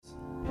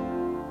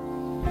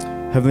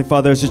Heavenly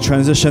Father, as you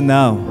transition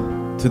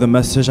now to the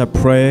message, I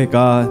pray,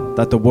 God,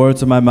 that the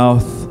words of my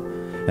mouth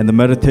and the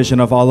meditation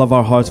of all of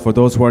our hearts for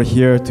those who are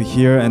here to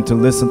hear and to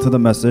listen to the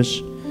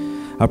message,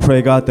 I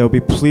pray, God, they will be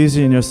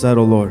pleasing in your sight,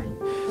 O Lord.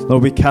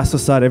 Lord, we cast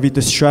aside every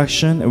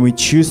distraction and we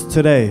choose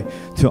today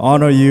to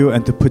honor you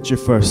and to put you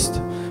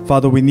first.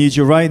 Father, we need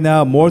you right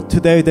now more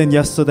today than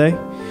yesterday.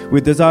 We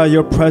desire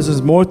your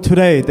presence more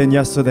today than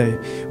yesterday.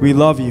 We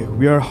love you.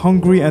 We are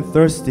hungry and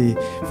thirsty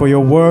for your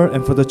word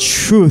and for the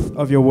truth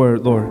of your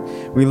word, Lord.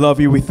 We love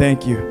you. We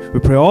thank you. We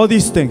pray all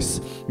these things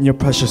in your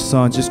precious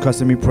Son, Jesus Christ,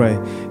 and we pray.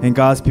 And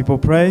God's people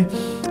pray,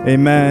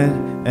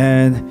 amen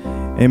and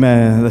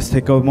amen. Let's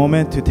take a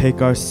moment to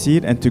take our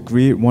seat and to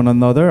greet one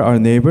another, our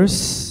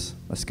neighbors.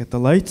 Let's get the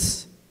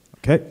lights.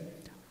 Okay.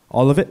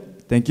 All of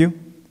it. Thank you.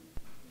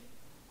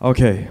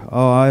 Okay,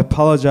 I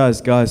apologize,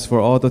 guys, for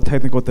all the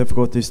technical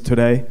difficulties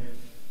today.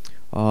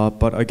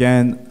 But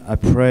again, I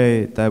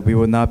pray that we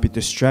will not be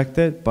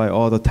distracted by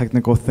all the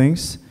technical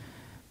things,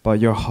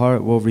 but your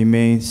heart will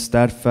remain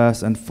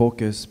steadfast and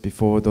focused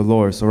before the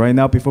Lord. So right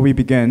now, before we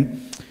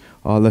begin,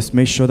 let's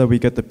make sure that we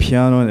get the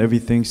piano and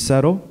everything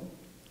settled.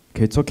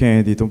 Okay, it's okay,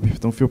 Andy.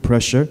 Don't feel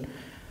pressured.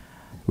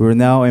 We're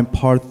now in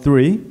part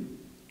 3.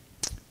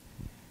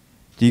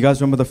 Do you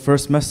guys remember the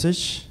first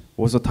message?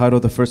 What was the title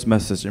of the first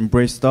message?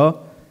 Embrace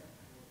the...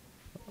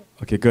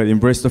 Okay, good.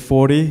 Embrace the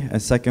 40.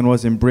 And second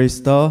was embrace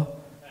the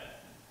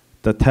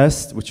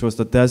test, which was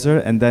the desert.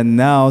 And then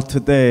now,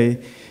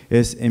 today,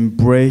 is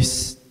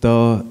embrace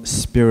the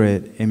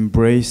Spirit.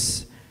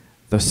 Embrace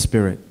the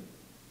Spirit.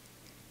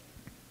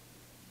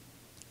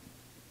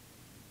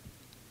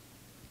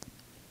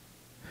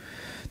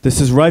 This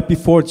is right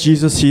before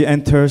Jesus, he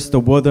enters the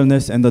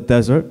wilderness and the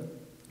desert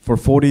for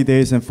 40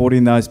 days and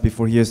 40 nights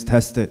before he is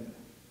tested.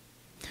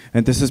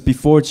 And this is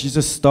before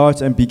Jesus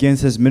starts and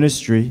begins his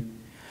ministry.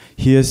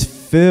 He is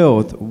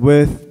filled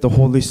with the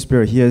Holy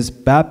Spirit. He is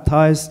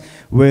baptized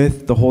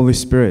with the Holy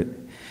Spirit.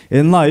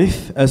 In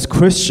life, as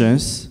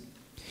Christians,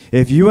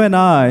 if you and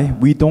I,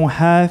 we don't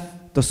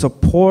have the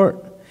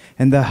support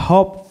and the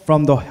help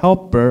from the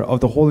helper of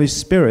the Holy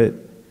Spirit,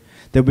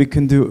 then we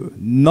can do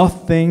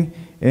nothing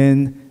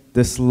in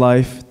this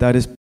life that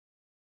is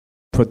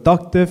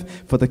productive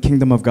for the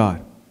kingdom of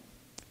God.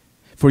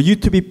 For you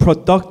to be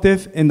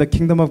productive in the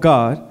kingdom of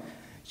God,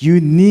 you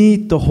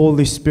need the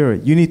Holy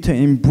Spirit. You need to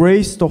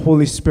embrace the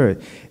Holy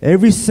Spirit.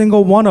 Every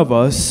single one of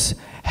us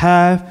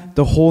have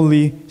the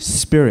Holy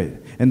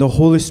Spirit. And the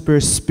Holy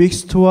Spirit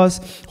speaks to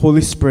us.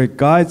 Holy Spirit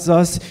guides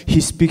us. He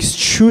speaks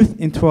truth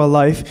into our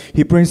life.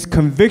 He brings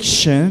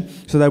conviction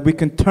so that we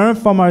can turn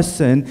from our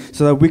sin,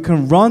 so that we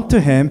can run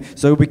to Him,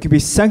 so that we can be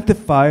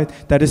sanctified,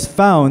 that is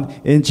found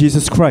in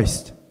Jesus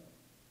Christ.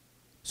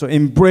 So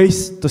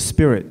embrace the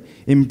Spirit.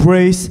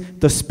 Embrace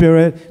the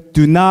Spirit.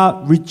 Do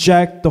not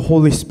reject the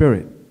Holy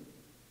Spirit.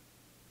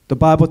 The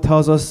Bible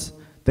tells us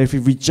that if we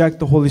reject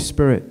the Holy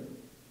Spirit,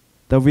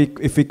 that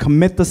if we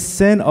commit the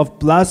sin of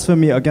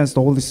blasphemy against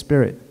the Holy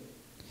Spirit,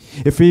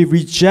 if we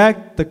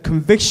reject the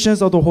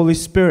convictions of the Holy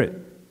Spirit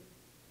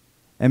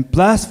and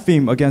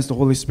blaspheme against the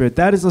Holy Spirit,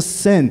 that is a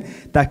sin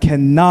that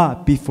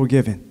cannot be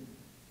forgiven.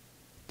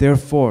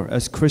 Therefore,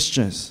 as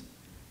Christians,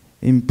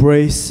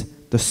 embrace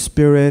the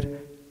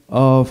Spirit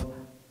of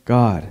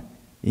God.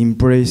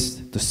 Embrace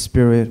the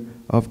Spirit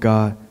of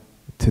God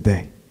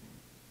today.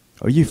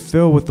 Are you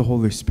filled with the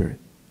Holy Spirit?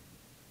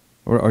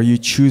 Or are you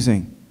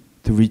choosing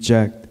to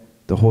reject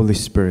the Holy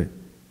Spirit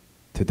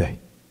today?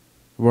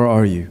 Where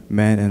are you,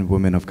 men and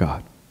women of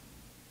God?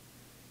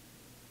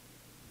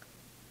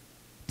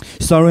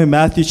 Starting in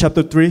Matthew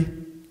chapter 3,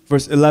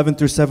 verse 11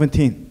 through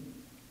 17.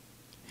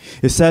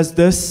 It says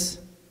this,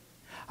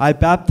 I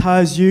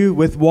baptize you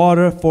with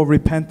water for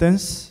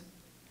repentance,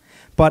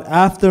 but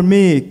after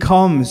me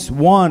comes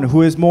one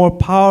who is more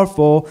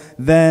powerful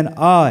than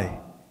I.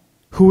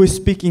 Who is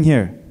speaking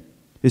here?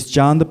 It's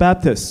John the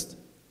Baptist,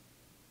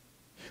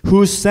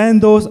 whose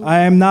sandals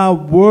I am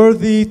not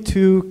worthy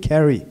to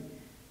carry.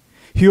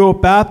 He will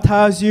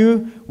baptize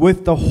you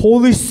with the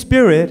Holy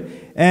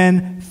Spirit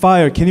and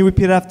fire. Can you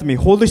repeat after me?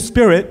 Holy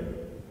Spirit,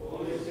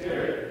 Holy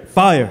Spirit.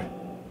 Fire.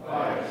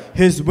 Fire.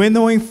 His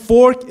winnowing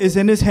fork is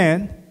in his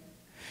hand,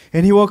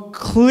 and he will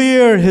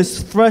clear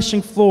his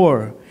threshing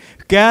floor,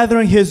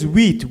 gathering his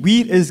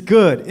wheat is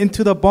good,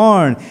 into the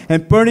barn,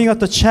 and burning up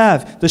the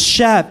chaff. The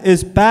chaff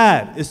is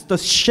bad. It's the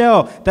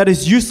shell that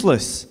is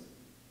useless.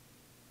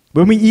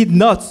 When we eat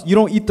nuts, you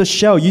don't eat the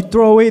shell. You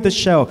throw away the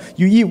shell.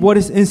 You eat what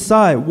is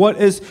inside,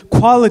 what is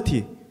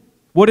quality,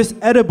 what is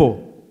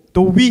edible.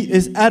 The wheat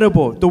is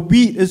edible. The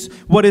wheat is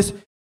what is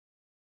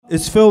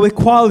filled with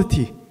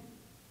quality.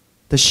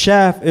 The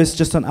chaff is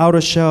just an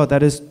outer shell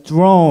that is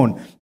thrown,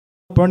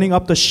 burning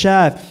up the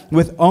chaff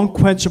with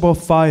unquenchable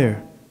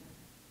fire.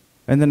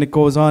 And then it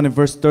goes on in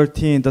verse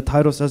 13. The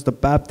title says the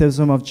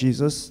baptism of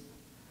Jesus.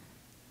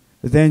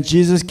 Then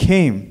Jesus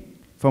came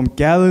from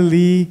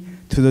Galilee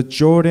to the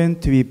Jordan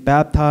to be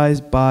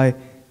baptized by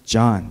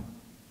John.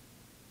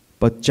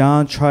 But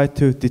John tried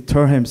to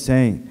deter him,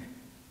 saying,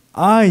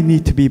 I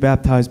need to be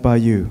baptized by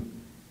you,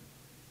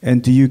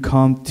 and do you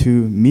come to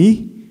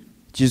me?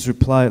 Jesus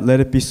replied, let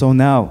it be so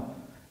now.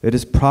 It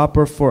is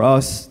proper for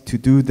us to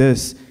do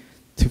this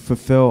to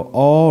fulfill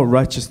all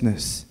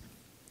righteousness."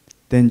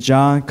 Then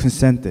John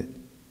consented.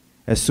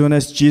 As soon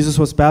as Jesus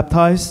was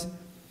baptized,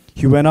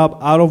 he went up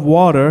out of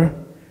water.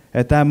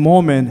 At that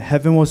moment,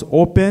 heaven was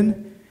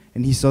open,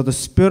 and he saw the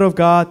Spirit of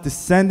God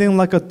descending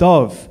like a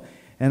dove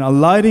and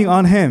alighting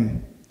on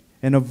him.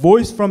 And a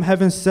voice from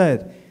heaven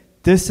said,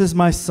 "This is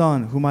my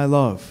Son, whom I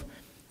love.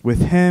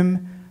 With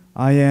him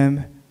I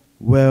am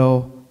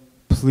well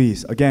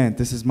pleased." Again,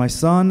 this is my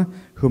Son,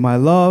 whom I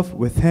love.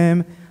 With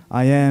him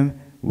I am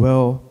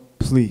well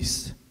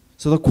pleased.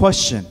 So the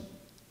question,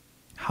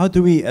 how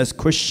do we as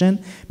Christian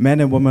men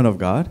and women of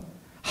God,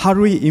 how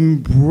do we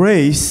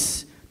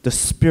embrace the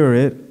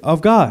Spirit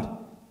of God?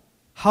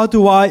 How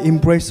do I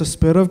embrace the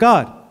Spirit of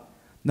God?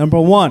 Number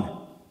one,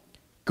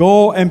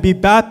 go and be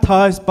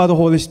baptized by the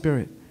Holy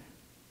Spirit.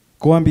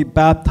 Go and be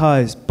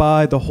baptized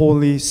by the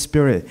Holy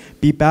Spirit.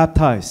 Be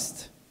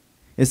baptized.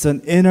 It's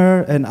an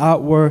inner and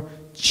outward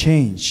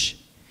change.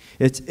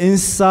 It's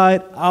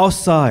inside,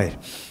 outside.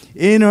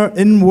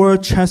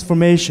 Inward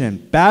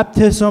transformation.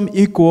 Baptism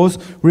equals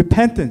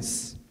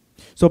repentance.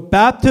 So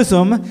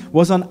baptism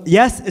was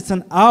it's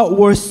an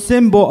outward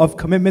symbol of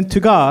commitment to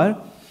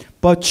God,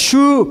 but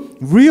true,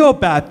 real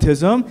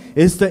baptism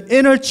is the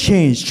inner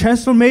change,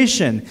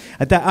 transformation,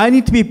 that I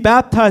need to be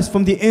baptized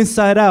from the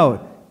inside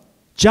out.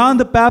 John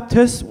the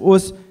Baptist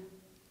was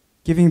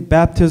giving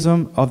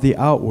baptism of the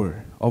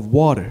outward, of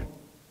water,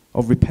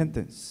 of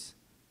repentance.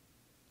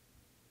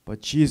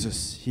 But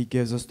Jesus, he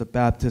gives us the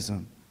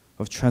baptism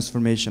of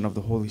transformation of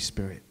the Holy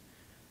Spirit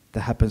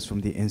that happens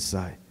from the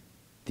inside,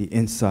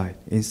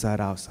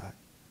 outside.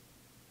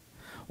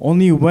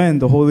 Only when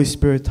the Holy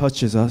Spirit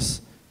touches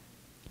us,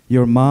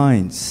 your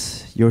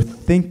minds, your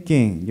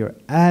thinking, your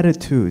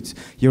attitudes,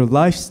 your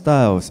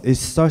lifestyles, it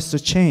starts to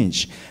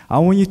change. I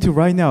want you to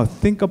right now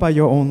think about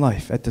your own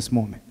life at this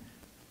moment.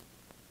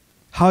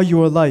 How you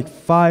were like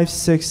 5,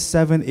 6,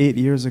 7, 8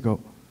 years ago.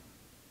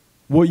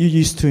 What you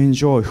used to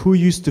enjoy, who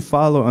you used to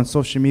follow on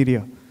social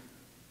media.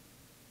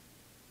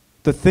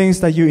 The things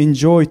that you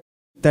enjoy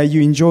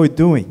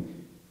doing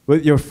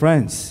with your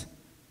friends.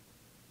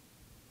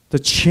 The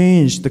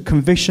change, the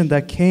conviction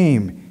that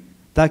came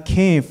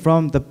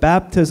from the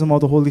baptism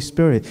of the Holy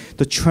Spirit,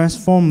 the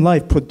transformed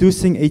life,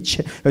 producing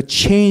a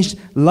changed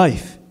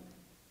life.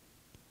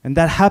 And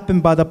that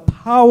happened by the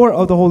power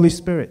of the Holy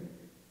Spirit.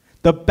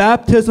 The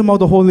baptism of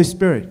the Holy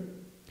Spirit.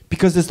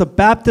 Because it's the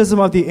baptism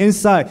of the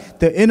inside,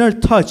 the inner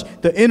touch,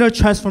 the inner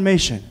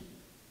transformation.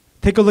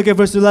 Take a look at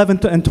verse 11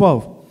 and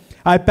 12.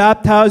 "I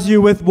baptize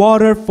you with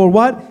water for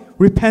what?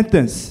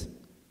 Repentance.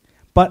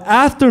 But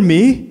after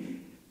me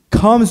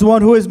comes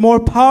one who is more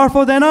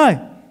powerful than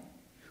I,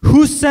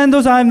 whose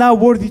sandals I am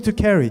not worthy to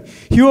carry.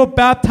 He will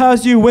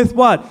baptize you with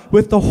what?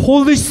 With the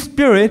Holy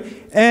Spirit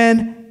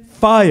and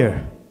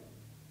fire.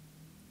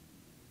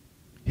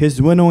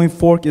 His winnowing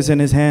fork is in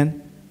his hand,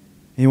 and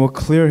he will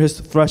clear his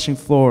threshing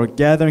floor,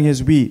 gathering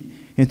his wheat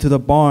into the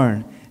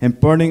barn and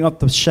burning up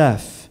the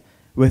chaff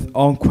with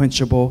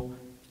unquenchable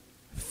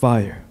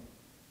fire."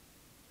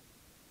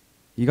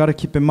 You got to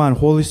keep in mind,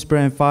 Holy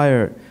Spirit and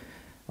fire,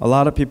 a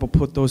lot of people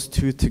put those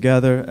two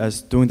together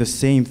as doing the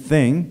same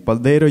thing,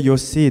 but later you'll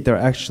see they're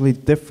actually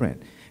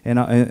different.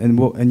 And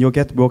we'll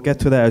get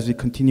to that as we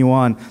continue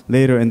on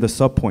later in the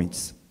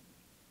subpoints.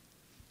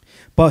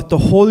 But the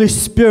Holy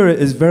Spirit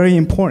is very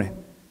important.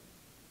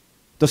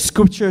 The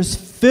scripture is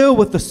filled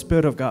with the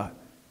Spirit of God.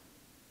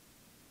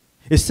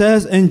 It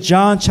says in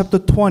John chapter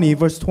 20,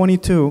 verse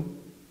 22,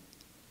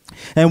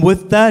 "And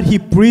with that he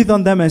breathed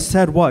on them and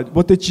said," what?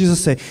 What did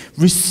Jesus say?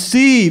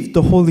 "Receive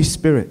the Holy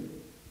Spirit."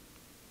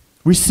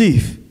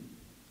 Receive.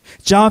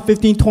 John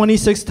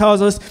 15:26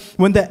 tells us,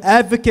 "When the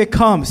advocate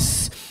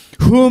comes,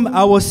 whom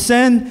I will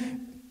send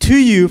to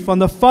you from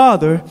the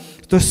Father,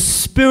 the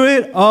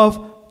Spirit of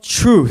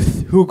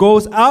truth, who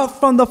goes out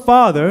from the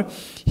Father,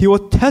 he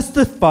will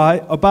testify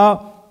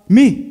about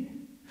me."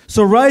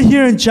 So right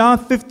here in John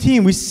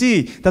 15, we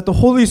see that the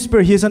Holy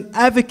Spirit, he is an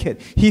advocate.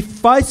 He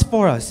fights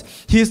for us.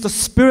 He is the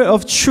Spirit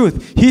of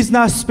truth. He's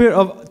not a spirit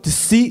of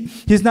deceit.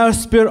 He's not a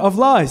spirit of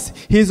lies.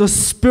 He is a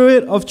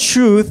Spirit of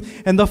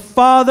truth, and the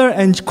Father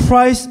and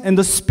Christ and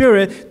the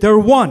Spirit, they're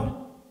one.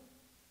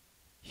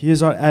 He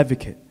is our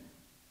advocate.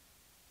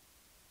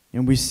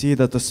 And we see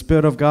that the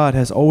Spirit of God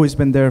has always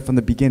been there from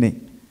the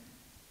beginning.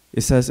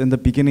 It says in the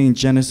beginning in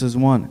Genesis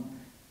 1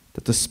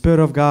 that the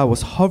Spirit of God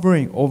was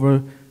hovering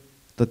over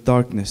the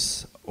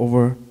darkness,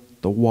 over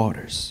the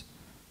waters.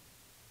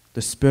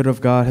 The Spirit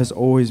of God has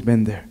always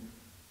been there.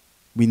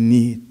 We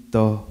need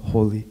the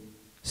Holy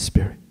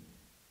Spirit.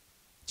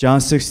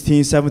 John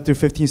 16, 7 through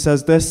 15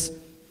 says this,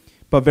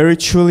 "But very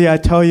truly I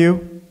tell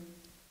you,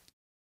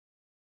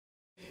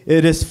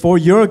 it is for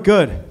your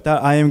good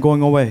that I am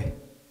going away.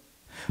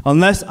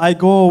 Unless I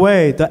go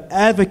away, the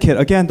advocate,"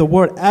 again the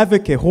word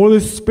advocate, Holy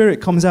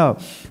Spirit comes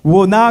out,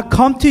 "will not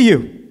come to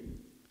you.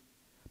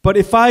 But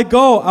if I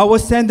go, I will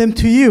send him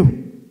to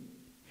you.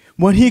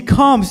 When he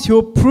comes, he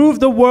will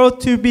prove the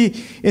world to be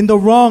in the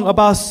wrong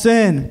about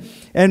sin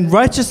and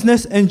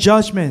righteousness and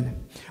judgment.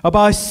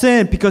 About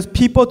sin, because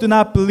people do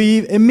not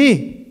believe in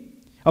me.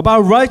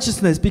 About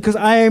righteousness, because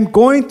I am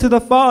going to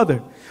the Father,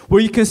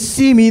 where you can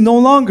see me no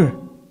longer.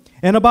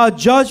 And about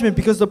judgment,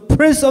 because the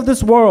prince of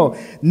this world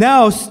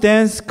now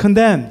stands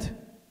condemned.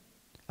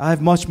 I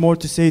have much more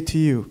to say to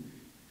you,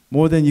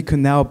 more than you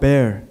can now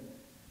bear.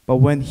 But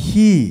when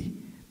He,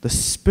 the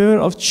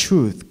Spirit of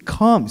truth,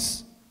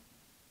 comes,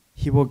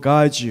 He will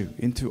guide you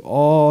into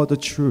all the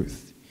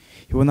truth.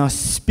 He will not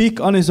speak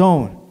on His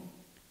own.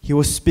 He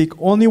will speak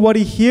only what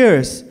He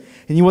hears,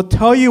 and He will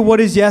tell you what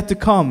is yet to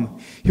come.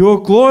 He will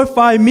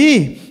glorify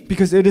me,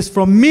 because it is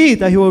from me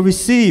that He will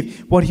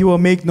receive what He will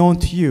make known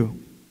to you.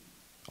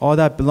 All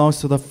that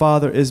belongs to the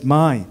Father is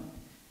mine.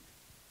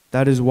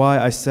 That is why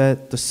I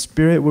said the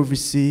Spirit will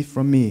receive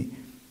from me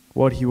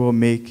what He will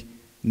make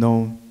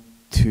known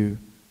to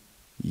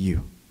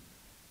you.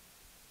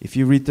 If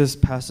you read this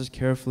passage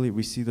carefully,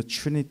 we see the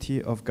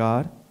Trinity of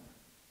God,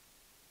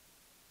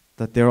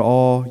 that they're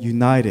all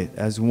united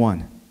as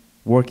one,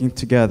 working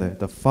together.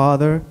 The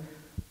Father,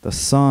 the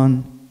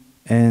Son,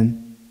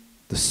 and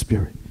the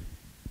Spirit.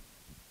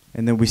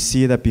 And then we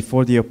see that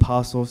before the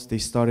apostles, they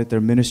started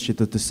their ministry,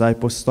 the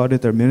disciples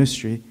started their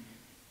ministry,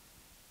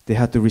 they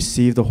had to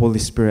receive the Holy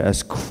Spirit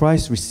as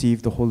Christ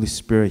received the Holy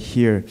Spirit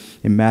here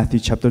in Matthew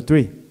chapter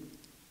 3.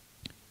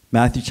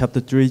 Matthew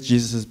chapter 3,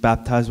 Jesus is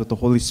baptized with the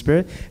Holy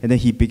Spirit, and then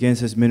He begins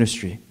His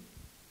ministry.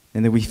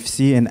 And then we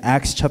see in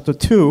Acts chapter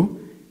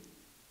 2,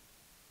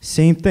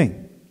 same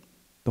thing.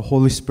 The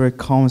Holy Spirit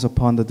comes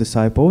upon the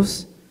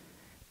disciples,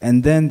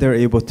 and then they're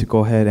able to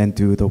go ahead and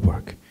do the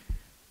work.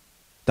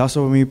 That's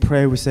why when we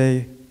pray, we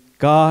say,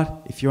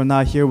 God, if you're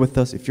not here with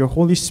us, if your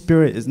Holy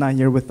Spirit is not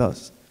here with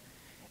us,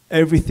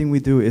 everything we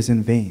do is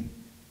in vain.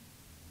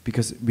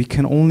 Because we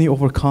can only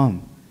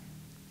overcome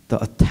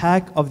the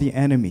attack of the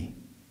enemy,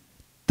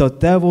 the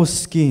devil's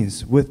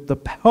schemes, with the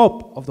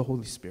help of the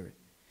Holy Spirit,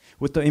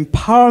 with the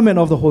empowerment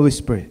of the Holy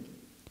Spirit.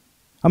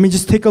 I mean,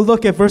 just take a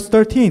look at verse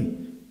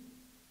 13.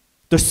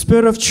 The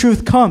Spirit of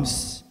truth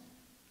comes.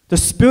 The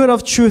Spirit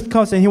of truth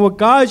comes, and He will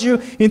guide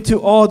you into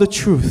all the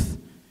truth.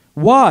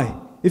 Why?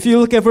 If you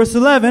look at verse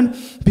 11,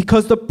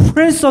 because the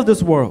prince of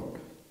this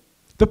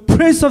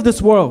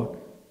world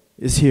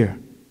is here.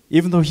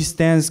 Even though he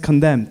stands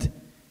condemned,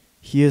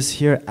 he is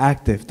here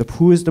active.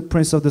 Who is the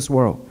prince of this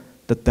world?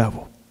 The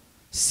devil,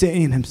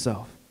 Satan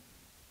himself.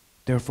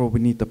 Therefore, we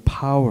need the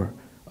power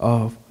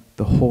of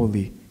the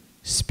Holy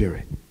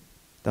Spirit.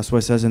 That's what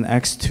it says in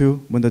Acts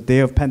 2, when the day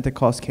of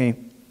Pentecost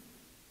came,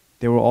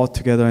 they were all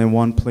together in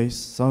one place.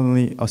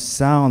 Suddenly, a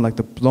sound like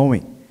the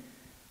blowing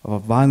of a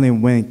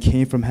violent wind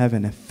came from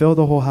heaven and filled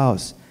the whole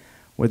house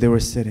where they were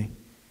sitting.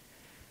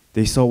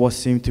 They saw what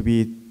seemed to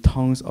be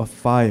tongues of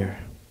fire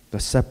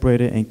that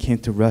separated and came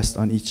to rest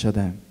on each of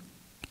them.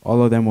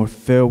 All of them were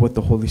filled with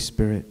the Holy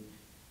Spirit.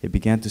 They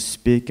began to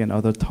speak in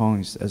other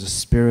tongues as the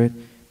Spirit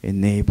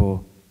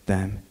enabled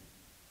them.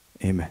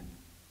 Amen.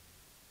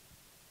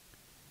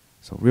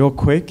 So real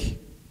quick,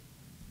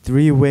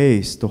 3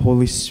 ways the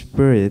Holy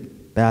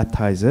Spirit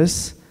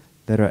baptizes.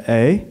 Letter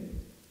A,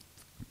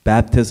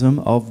 baptism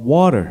of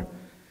water.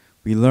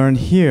 We learn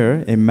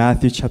here in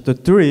Matthew chapter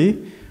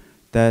 3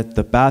 that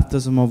the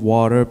baptism of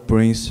water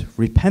brings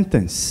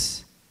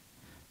repentance.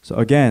 So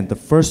again, the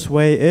first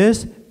way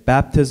is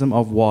baptism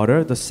of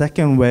water. The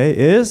second way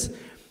is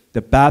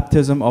the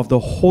baptism of the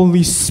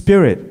Holy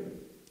Spirit,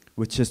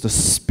 which is the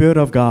Spirit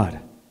of God.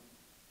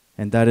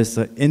 And that is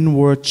the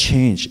inward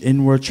change,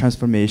 inward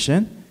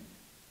transformation.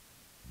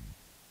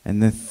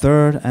 And then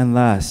third and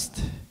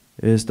last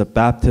is the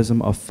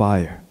baptism of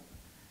fire.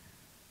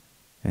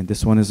 And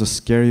this one is a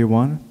scary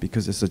one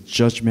because it's a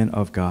judgment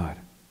of God.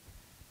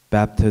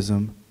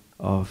 Baptism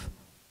of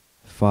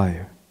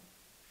fire.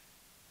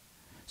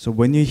 So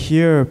when you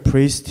hear a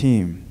praise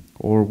team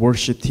or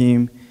worship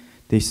team,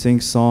 they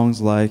sing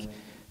songs like,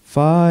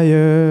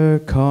 fire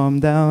come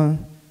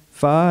down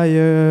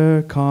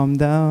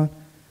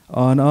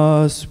on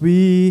us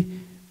we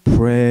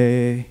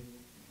pray.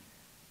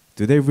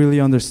 Do they really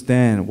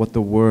understand what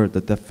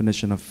the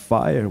definition of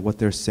fire, what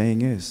they're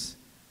saying is?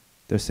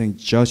 They're saying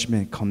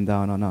judgment come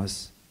down on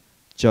us.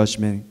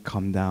 Judgment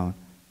come down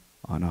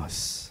on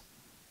us.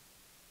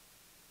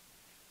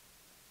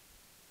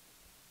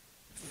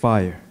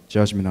 Fire,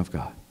 judgment of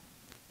God.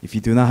 If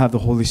you do not have the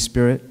Holy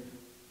Spirit,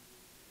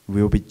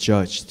 we will be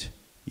judged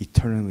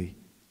eternally,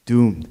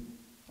 doomed,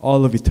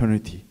 all of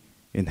eternity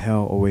in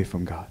hell away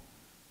from God.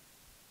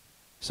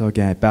 So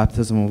again,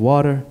 baptism of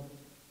water,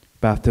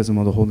 baptism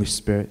of the Holy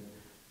Spirit,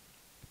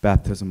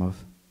 baptism of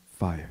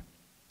fire.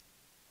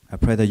 I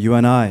pray that you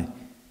and I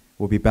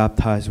will be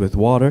baptized with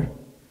water,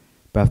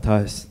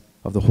 baptized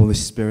of the Holy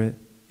Spirit,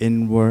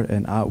 inward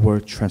and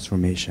outward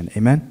transformation.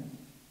 Amen?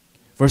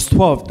 Verse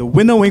 12, the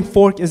winnowing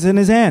fork is in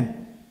his hand,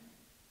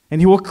 and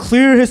he will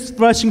clear his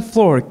threshing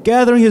floor,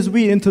 gathering his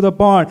wheat into the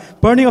barn,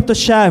 burning up the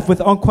chaff with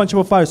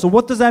unquenchable fire. So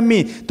what does that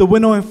mean, the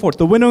winnowing fork?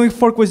 The winnowing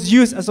fork was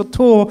used as a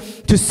tool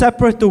to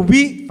separate the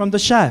wheat from the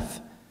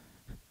chaff,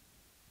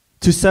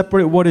 to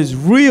separate what is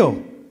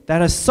real,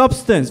 that has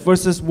substance,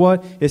 versus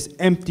what is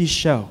empty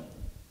shell.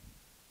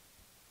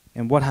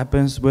 And what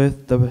happens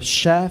with the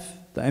chaff,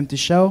 the empty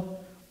shell?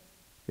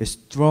 Is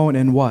thrown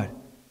in what?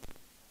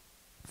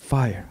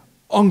 fire,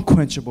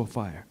 unquenchable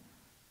fire.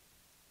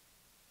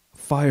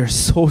 Fire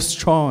so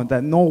strong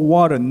that no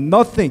water,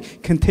 nothing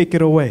can take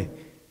it away.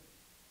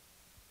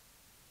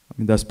 I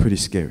mean, that's pretty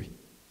scary.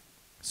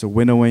 So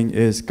winnowing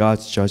is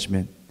God's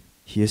judgment.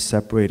 He is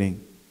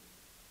separating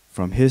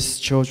from His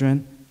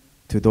children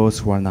to those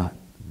who are not.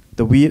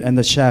 The wheat and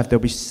the chaff, they'll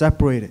be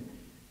separated.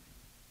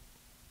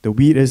 The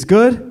wheat is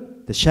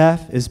good, the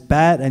chaff is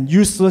bad and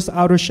useless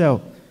outer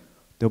shell.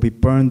 They'll be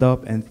burned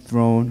up and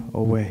thrown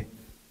away.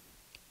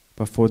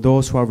 But for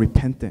those who are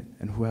repentant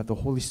and who have the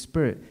Holy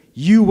Spirit,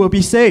 you will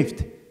be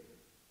saved.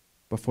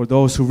 But for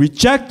those who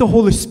reject the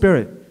Holy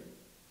Spirit,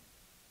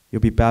 you'll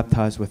be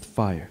baptized with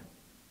fire,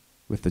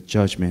 with the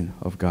judgment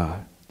of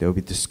God. They'll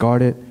be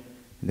discarded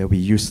and they'll be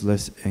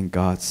useless in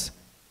God's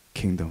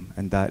kingdom.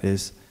 And that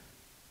is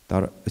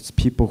that it's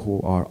people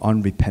who are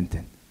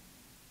unrepentant.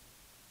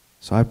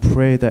 So I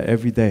pray that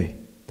every day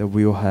that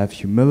we will have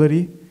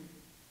humility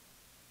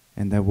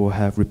and that we'll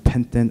have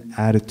repentant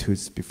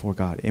attitudes before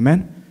God.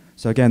 Amen?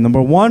 So again,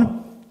 number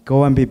one,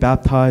 go and be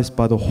baptized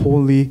by the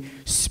Holy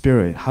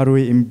Spirit. How do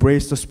we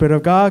embrace the Spirit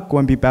of God? Go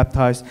and be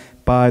baptized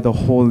by the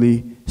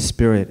Holy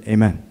Spirit.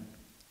 Amen.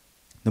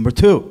 Number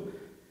two,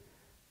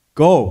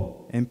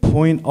 go and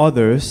point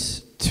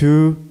others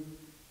to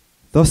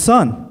the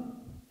sun.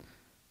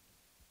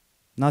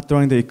 Not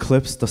during the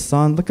eclipse, the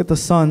sun. Look at the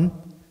sun.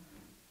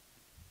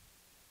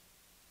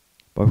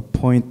 But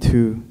point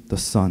to the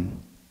Son,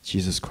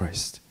 Jesus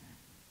Christ.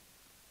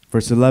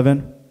 Verse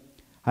 11,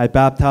 I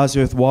baptize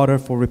you with water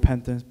for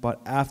repentance,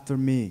 but after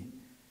me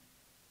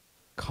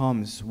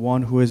comes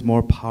one who is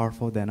more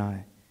powerful than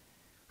I,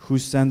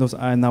 whose sandals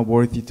I am not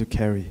worthy to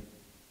carry.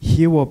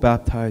 He will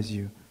baptize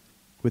you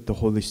with the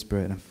Holy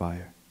Spirit and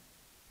fire.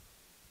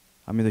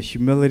 I mean, the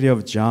humility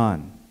of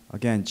John.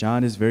 Again,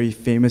 John is very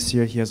famous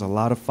here. He has a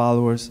lot of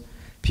followers.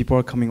 People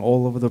are coming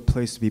all over the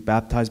place to be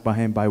baptized by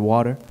him by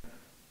water.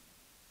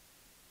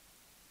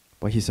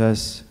 But he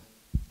says,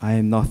 I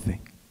am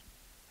nothing.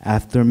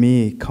 After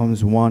me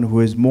comes one who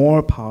is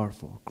more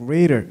powerful,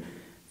 greater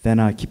than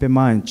I. Keep in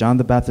mind, John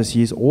the Baptist,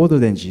 he is older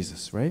than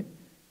Jesus, right?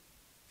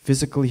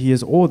 Physically, he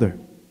is older.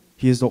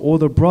 He is the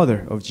older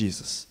brother of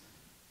Jesus.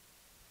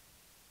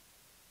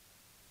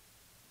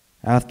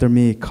 After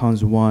me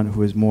comes one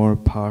who is more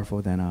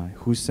powerful than I,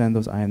 whose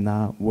sandals I am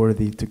not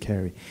worthy to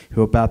carry. He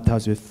will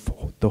baptize with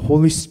the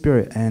Holy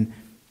Spirit and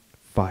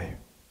fire.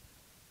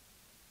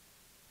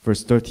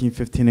 Verse 13,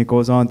 15, it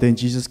goes on. Then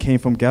Jesus came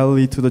from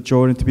Galilee to the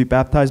Jordan to be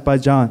baptized by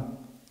John.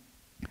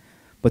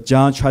 But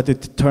John tried to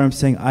deter him,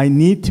 saying, I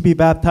need to be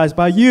baptized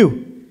by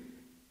you,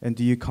 and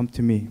do you come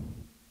to me?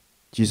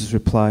 Jesus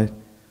replied,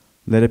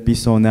 let it be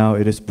so now.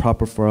 It is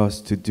proper for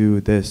us to do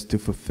this, to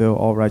fulfill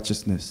all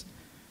righteousness.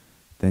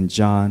 Then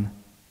John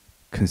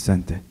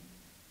consented.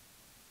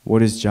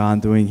 What is John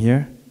doing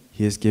here?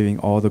 He is giving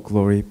all the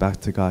glory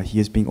back to God. He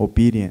is being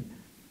obedient.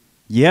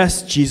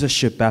 Yes, Jesus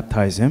should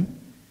baptize him,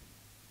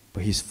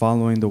 but he's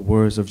following the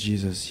words of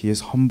Jesus. He is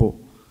humble.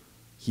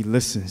 He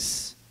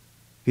listens.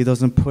 He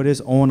doesn't put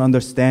his own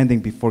understanding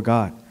before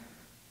God.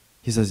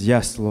 He says,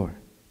 yes, Lord.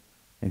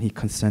 And he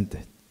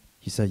consented.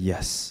 He said,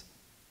 yes.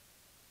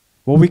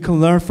 What we can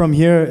learn from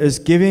here is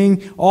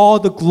giving all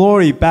the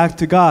glory back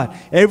to God.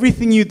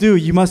 Everything you do,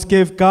 you must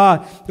give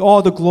God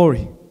all the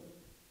glory.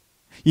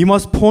 You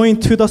must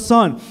point to the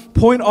Son.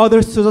 Point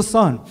others to the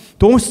Son.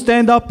 Don't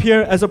stand up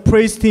here as a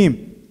praise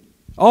team.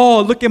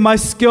 Oh, look at my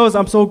skills.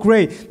 I'm so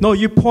great. No,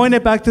 you point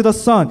it back to the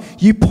Son.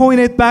 You point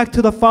it back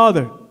to the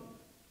Father.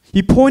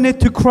 You point it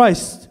to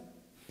Christ.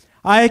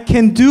 I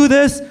can do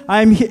this.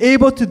 I'm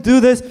able to do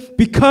this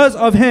because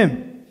of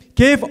Him.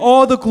 Give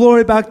all the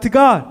glory back to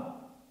God.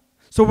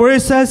 So where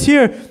it says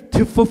here,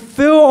 to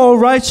fulfill all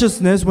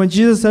righteousness, when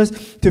Jesus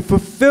says to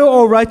fulfill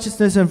all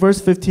righteousness in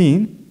verse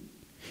 15,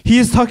 He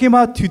is talking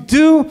about to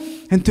do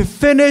and to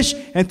finish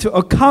and to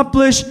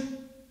accomplish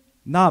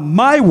not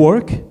my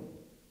work,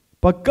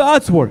 but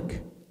God's work.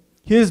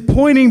 He is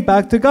pointing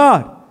back to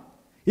God.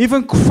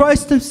 Even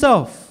Christ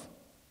Himself,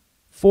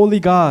 fully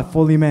God,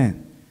 fully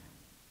man,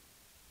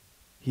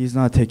 He is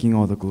not taking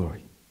all the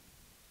glory.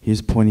 He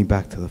is pointing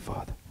back to the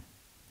Father.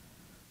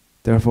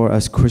 Therefore,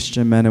 as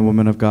Christian men and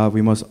women of God,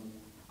 we must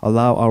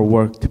allow our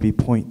work to be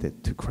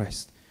pointed to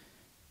Christ.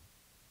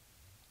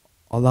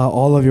 Allow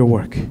all of your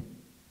work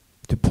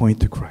to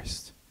point to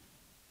Christ.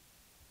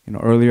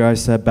 Earlier I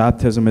said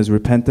baptism is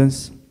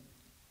repentance.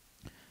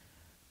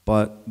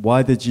 But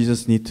why did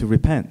Jesus need to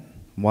repent?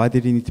 Why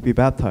did He need to be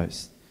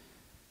baptized?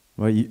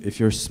 Well, if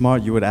you're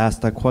smart, you would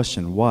ask that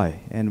question. Why?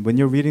 And when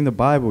you're reading the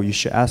Bible, you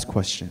should ask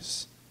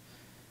questions.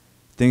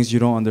 Things you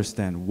don't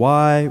understand.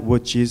 Why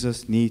would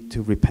Jesus need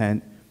to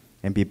repent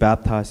and be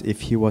baptized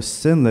if He was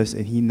sinless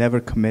and He never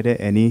committed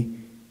any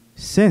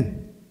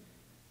sin?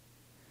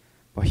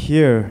 But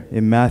here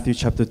in Matthew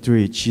chapter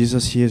 3,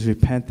 Jesus, He is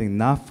repenting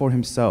not for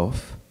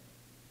Himself,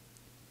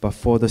 but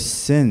for the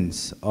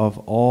sins of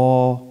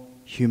all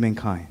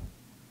humankind.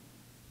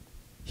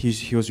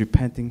 He was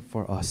repenting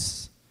for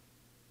us.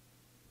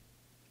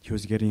 He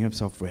was getting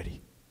Himself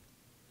ready.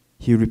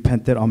 He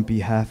repented on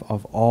behalf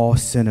of all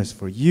sinners,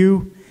 for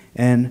you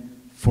and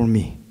for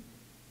me.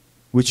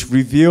 which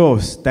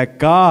reveals that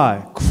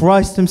God,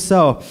 Christ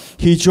himself,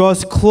 he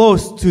draws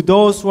close to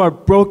those who are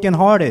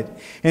brokenhearted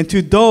and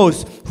to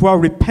those who are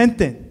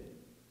repentant,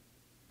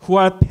 who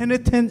are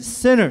penitent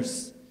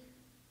sinners.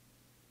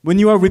 When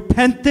you are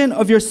repentant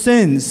of your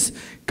sins,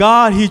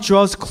 God, he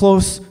draws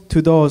close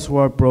to those who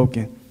are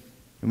broken.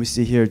 And we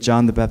see here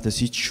John the Baptist,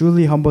 he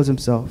truly humbles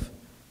himself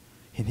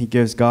and he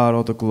gives God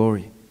all the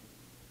glory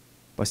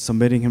by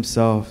submitting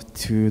himself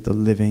to the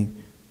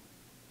living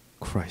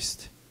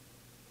Christ.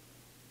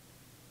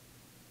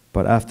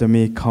 But after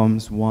me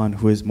comes one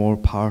who is more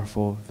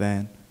powerful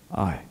than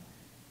I,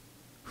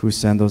 whose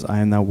sandals I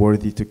am not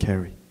worthy to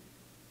carry.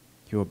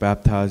 He will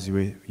baptize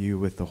you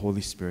with the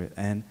Holy Spirit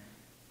and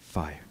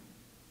fire.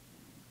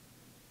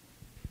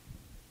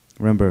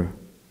 Remember,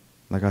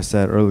 like I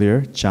said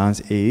earlier,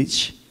 John's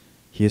age,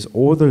 he is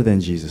older than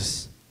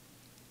Jesus.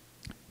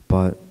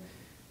 But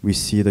we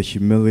see the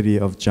humility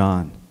of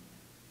John,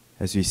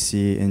 as we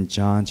see in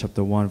John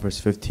chapter 1, verse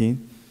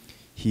 15.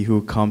 He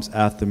who comes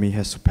after me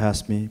has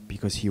surpassed me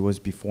because he was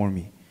before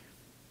me.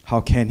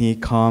 How can he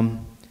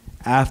come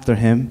after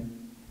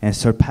him and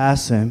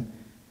surpass him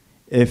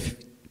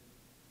if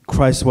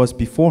Christ was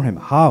before him?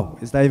 How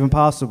is that even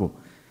possible?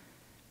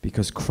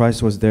 Because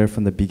Christ was there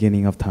from the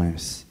beginning of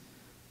times.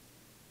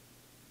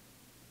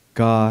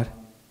 God,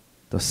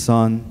 the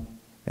Son,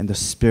 and the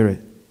Spirit,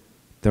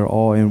 they're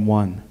all in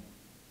one.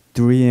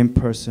 Three in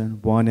person,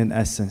 one in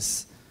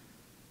essence.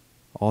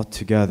 All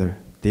together,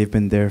 they've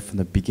been there from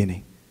the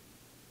beginning.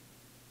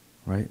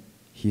 Right?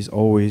 He's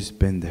always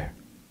been there.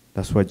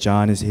 That's why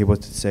John is able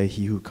to say,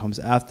 he who comes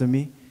after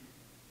me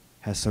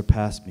has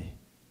surpassed me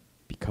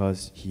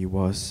because he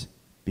was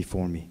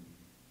before me.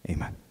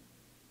 Amen.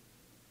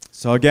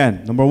 So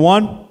again, number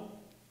one,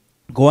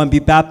 go and be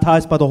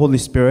baptized by the Holy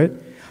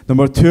Spirit.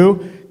 Number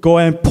two, go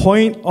and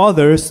point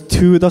others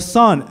to the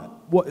Son.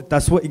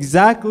 That's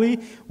exactly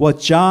what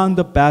John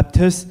the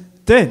Baptist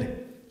did.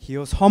 He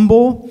was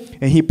humble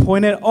and he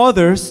pointed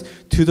others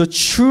to the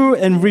true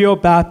and real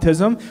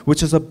baptism,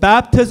 which is a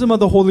baptism of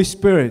the Holy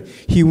Spirit.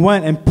 He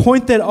went and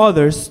pointed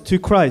others to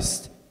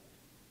Christ.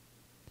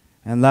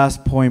 And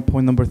last point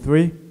number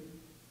three,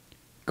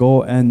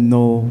 go and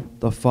know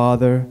the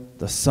Father,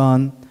 the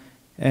Son,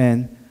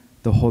 and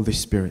the Holy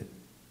Spirit.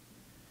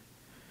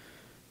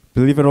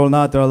 Believe it or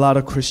not, there are a lot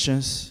of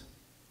Christians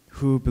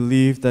who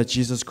believe that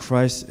Jesus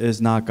Christ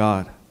is not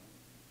God.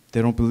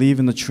 They don't believe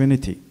in the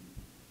Trinity.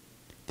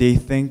 They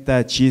think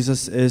that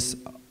Jesus is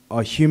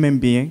a human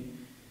being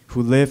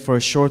who lived for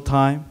a short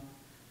time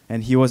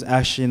and he was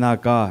actually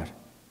not God.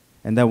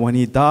 And that when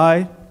he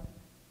died,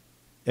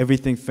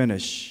 everything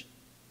finished.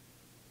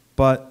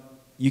 But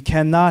you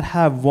cannot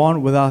have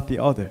one without the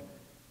other.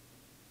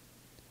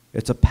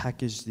 It's a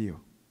package deal.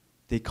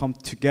 They come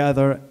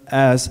together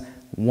as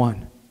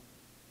one.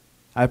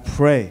 I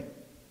pray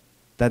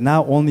that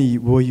not only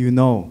will you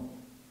know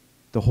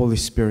the Holy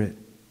Spirit,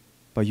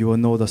 but you will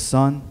know the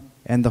Son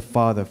and the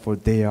Father, for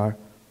they are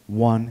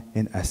one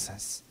in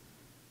essence.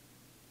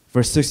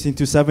 Verse 16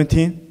 to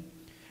 17,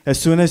 as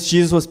soon as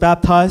Jesus was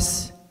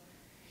baptized,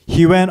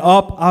 he went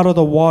up out of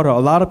the water. A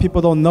lot of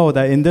people don't know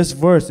that in this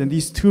verse, in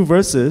these two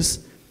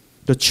verses,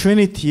 the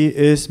Trinity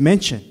is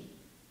mentioned.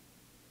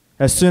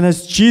 As soon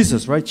as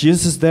Jesus, right,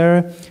 Jesus is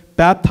there,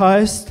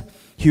 baptized,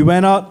 he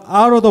went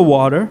out of the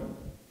water.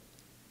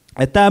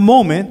 At that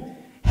moment,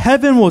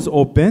 heaven was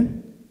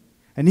open,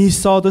 and he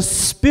saw the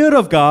Spirit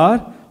of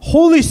God,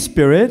 Holy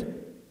Spirit,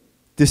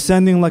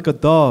 descending like a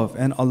dove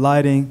and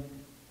alighting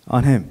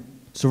on him.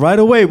 So right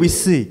away we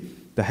see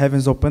the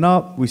heavens open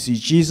up, we see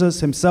Jesus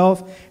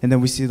himself, and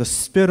then we see the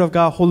Spirit of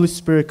God, Holy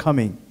Spirit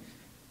coming,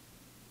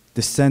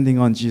 descending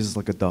on Jesus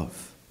like a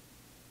dove,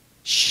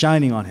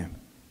 shining on him.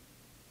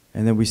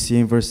 And then we see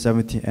in verse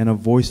 17, and a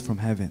voice from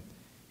heaven.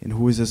 And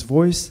who is this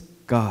voice?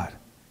 God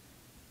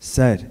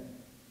said,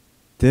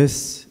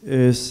 "This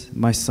is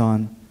my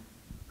Son,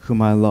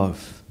 whom I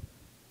love.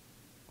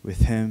 With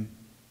him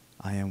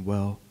I am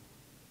well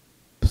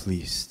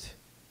pleased."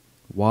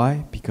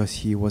 Why? Because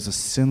he was a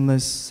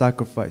sinless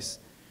sacrifice,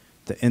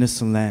 the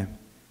innocent lamb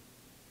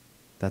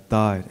that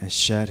died and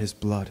shed his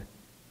blood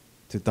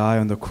to die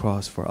on the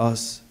cross for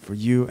us, for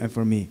you, and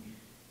for me.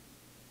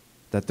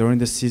 That during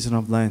the season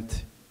of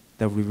Lent,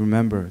 that we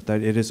remember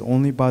that it is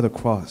only by the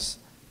cross,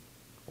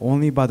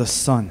 only by the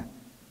Son,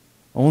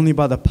 only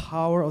by the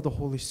power of the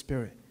Holy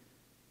Spirit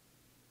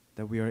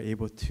that we are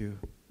able to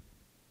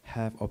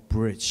have a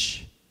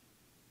bridge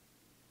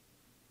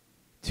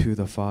to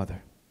the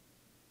Father.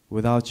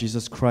 Without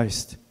Jesus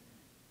Christ,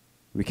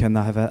 we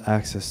cannot have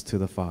access to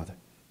the Father.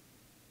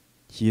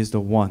 He is the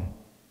one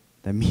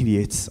that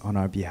mediates on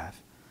our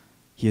behalf.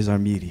 He is our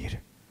mediator.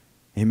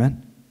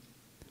 Amen?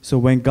 So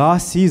when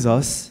God sees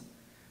us,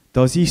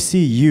 does he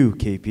see you,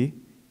 KP?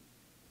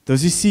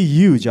 Does he see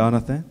you,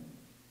 Jonathan?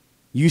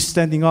 You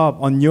standing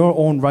up on your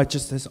own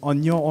righteousness,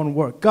 on your own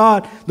work.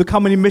 God, look how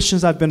many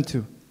missions I've been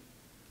to.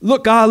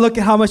 Look, God, look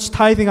at how much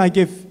tithing I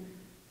give.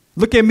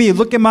 Look at me,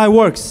 look at my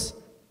works.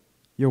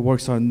 Your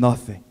works are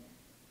nothing.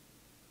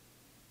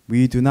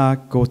 We do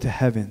not go to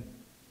heaven.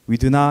 We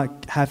do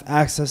not have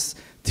access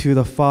to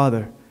the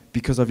Father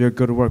because of your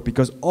good work,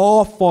 because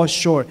all fall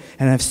short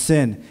and have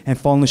sinned and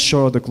fallen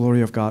short of the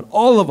glory of God.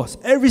 All of us,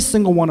 every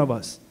single one of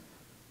us.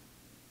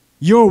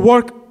 Your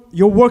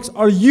works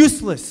are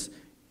useless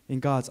in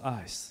God's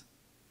eyes.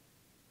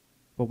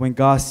 But when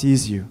God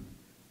sees you,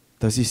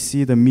 does he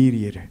see the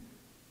mediator?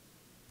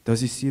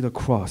 Does he see the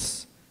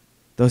cross?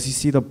 Does he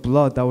see the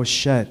blood that was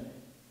shed?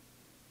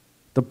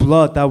 The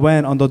blood that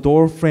went on the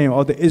door frame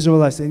of the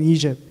Israelites in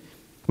Egypt.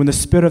 When the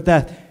spirit of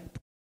death,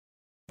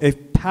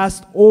 it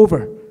passed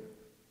over.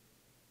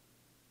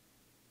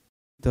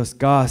 Does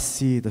God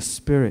see the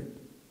Spirit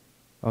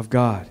of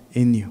God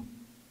in you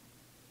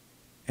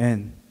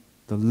and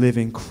the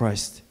living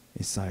Christ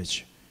inside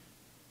you?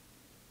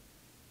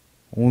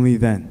 Only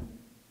then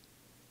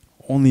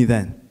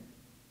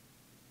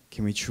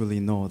can we truly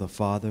know the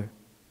Father,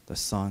 the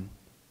Son,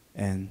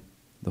 and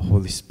the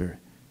Holy Spirit.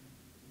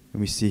 And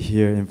we see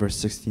here in verse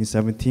 16,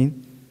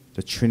 17,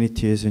 the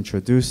Trinity is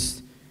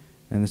introduced,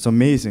 and it's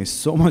amazing.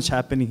 So much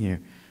happening here,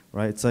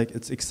 right?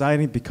 It's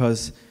exciting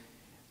because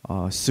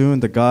soon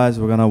the guys,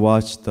 we're gonna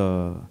watch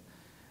the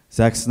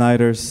Zack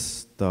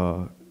Snyder's,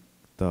 the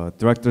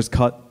director's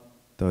cut,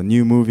 the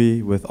new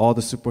movie with all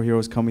the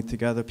superheroes coming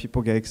together.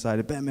 People get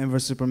excited, Batman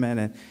vs Superman,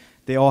 and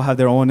they all have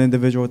their own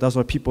individual. That's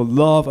why people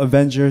love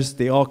Avengers.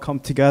 They all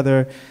come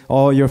together.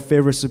 All your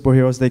favorite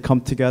superheroes, they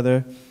come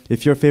together.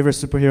 If your favorite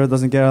superhero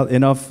doesn't get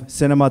enough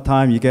cinema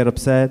time, you get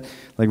upset.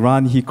 Like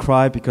Ron, he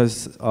cried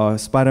because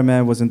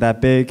Spider-Man wasn't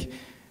that big,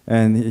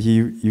 and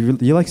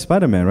you like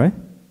Spider-Man, right?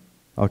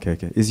 Okay.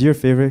 Is he your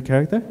favorite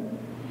character?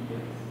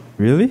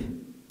 Really?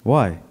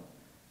 Why?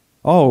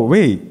 Oh,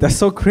 wait, that's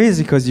so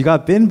crazy because you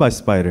got bitten by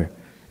spider.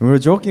 And we were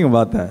joking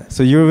about that.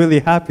 So you were really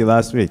happy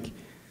last week.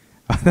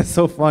 That's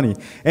so funny.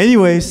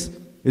 Anyways,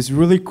 it's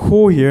really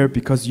cool here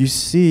because you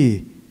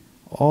see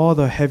all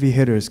the heavy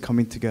hitters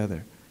coming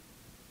together.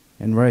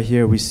 And right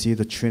here we see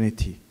the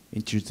Trinity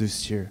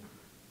introduced here.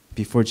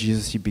 Before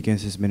Jesus, he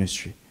begins his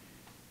ministry.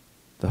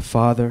 The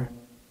Father,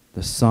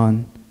 the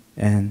Son,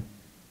 and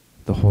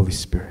the Holy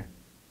Spirit.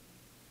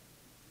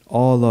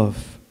 All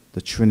of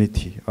the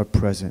Trinity are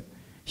present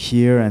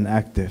here and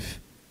active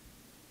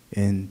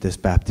in this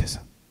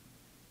baptism.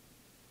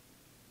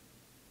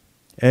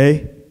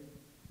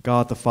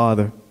 God the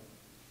Father.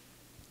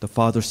 The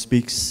Father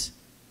speaks,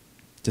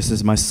 "This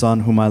is my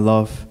Son whom I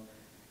love.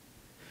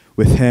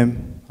 With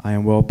him I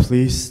am well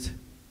pleased."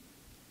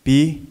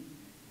 B,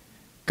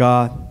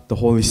 God the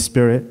Holy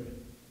Spirit.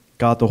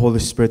 God the Holy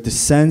Spirit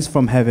descends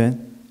from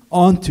heaven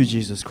onto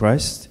Jesus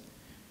Christ.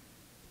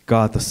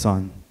 God the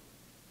Son.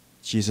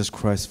 Jesus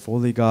Christ,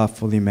 fully God,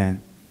 fully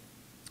man.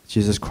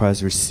 Jesus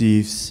Christ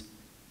receives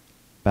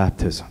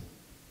baptism.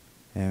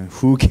 And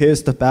who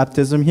gives the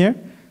baptism here?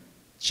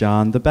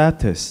 John the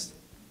Baptist.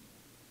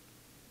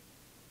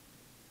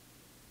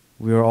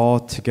 We are all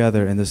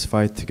together in this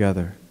fight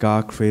together.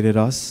 God created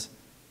us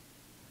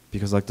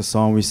because, like the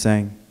song we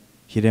sang,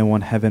 he didn't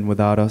want heaven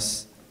without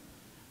us.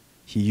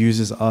 He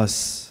uses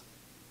us,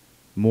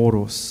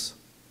 mortals,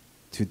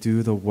 to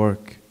do the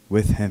work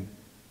with him,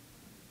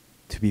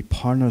 to be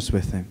partners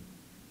with him,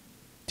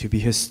 to be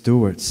his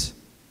stewards.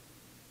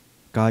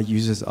 God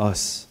uses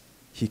us.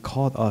 He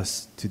called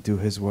us to do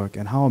his work.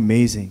 And how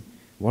amazing,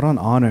 what an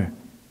honor,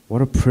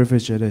 what a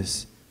privilege it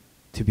is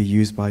to be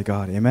used by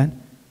God. Amen?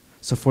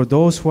 So for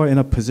those who are in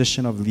a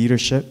position of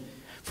leadership,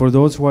 for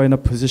those who are in a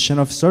position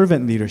of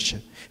servant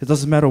leadership, it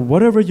doesn't matter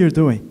whatever you're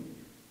doing.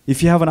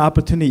 If you have an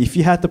opportunity, if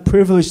you had the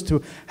privilege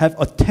to have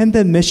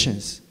attended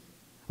missions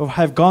or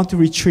have gone to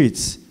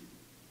retreats,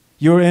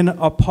 you're in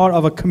a part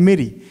of a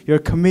committee. You're a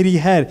committee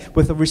head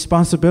with a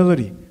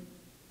responsibility.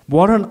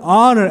 What an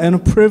honor and a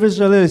privilege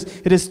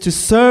it is to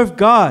serve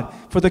God,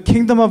 for the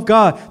kingdom of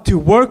God, to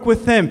work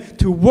with him,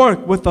 to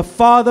work with the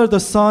Father, the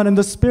Son, and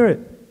the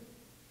Spirit.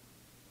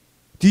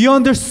 Do you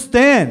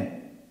understand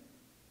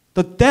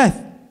the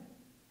depth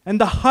and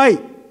the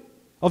height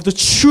of the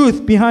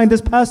truth behind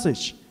this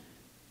passage?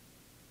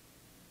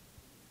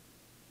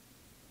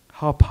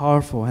 How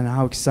powerful and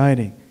how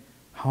exciting,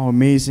 how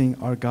amazing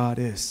our God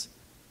is.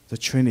 The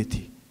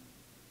Trinity.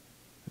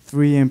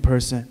 3 in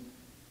person,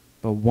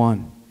 but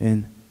 1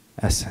 in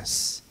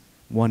essence.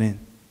 1 in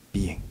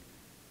being.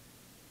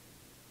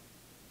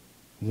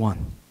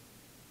 1,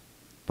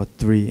 but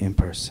 3 in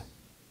person.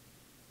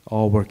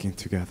 All working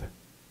together.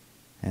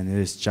 And it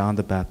is John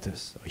the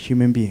Baptist, a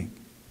human being,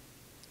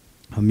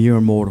 a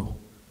mere mortal,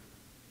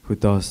 who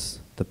does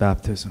the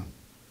baptism.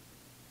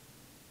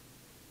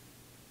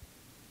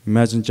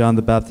 Imagine John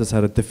the Baptist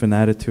had a different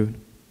attitude.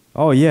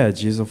 Oh yeah,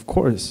 Jesus, of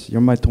course,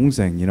 you're my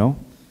동생, you know,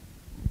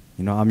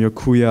 I'm your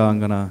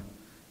kuya,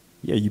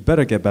 you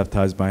better get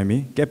baptized by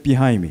me, get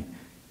behind me.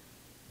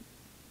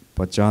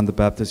 But John the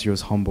Baptist, he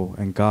was humble,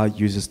 and God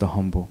uses the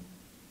humble.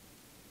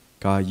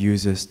 God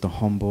uses the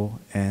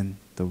humble and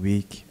the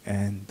weak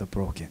and the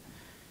broken.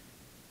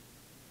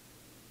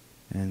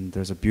 And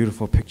there's a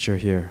beautiful picture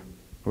here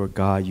where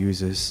God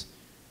uses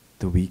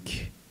the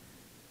weak,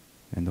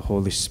 and the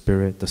Holy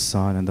Spirit, the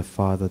Son, and the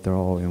Father, they're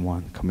all in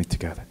one, coming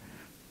together.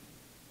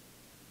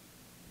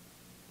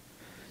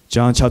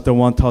 John chapter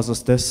 1 tells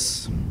us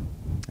this,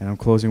 and I'm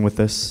closing with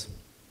this.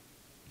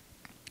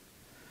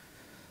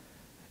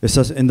 It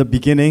says, in the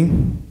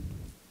beginning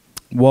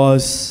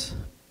was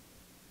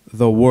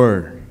the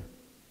Word,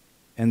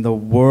 and the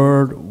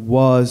Word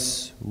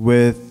was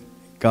with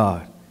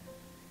God,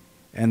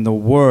 and the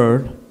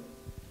Word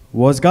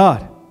was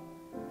God.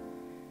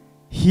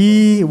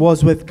 He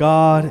was with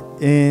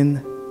God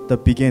in the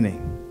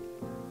beginning.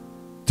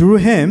 Through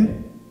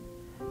Him,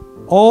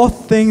 all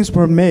things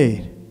were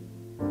made.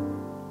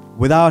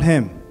 Without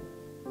Him,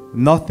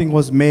 nothing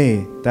was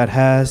made that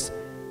has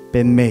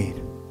been made.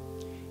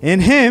 In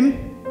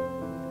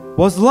Him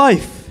was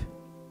life,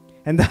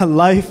 and that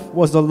life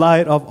was the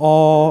light of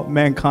all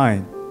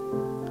mankind.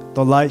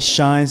 The light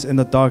shines in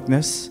the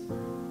darkness,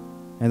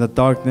 and the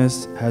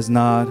darkness has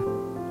not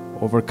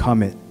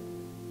overcome it.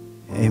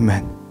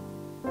 Amen.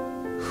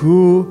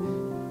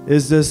 Who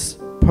is this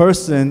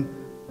person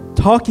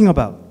talking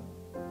about?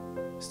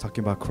 He's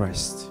talking about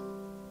Christ.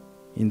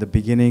 In the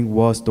beginning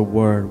was the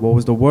Word. What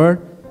was the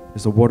Word?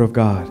 It's the Word of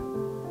God.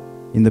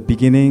 In the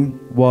beginning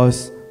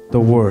was the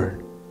Word.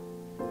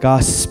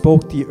 God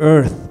spoke the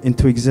earth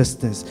into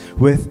existence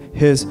with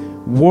His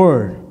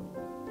Word.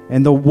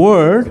 And the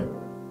Word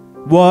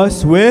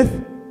was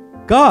with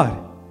God.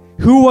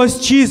 Who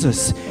was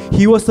Jesus?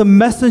 He was the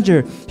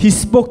messenger. He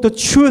spoke the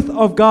truth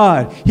of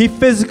God. He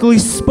physically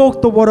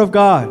spoke the Word of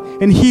God.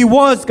 And He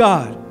was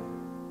God.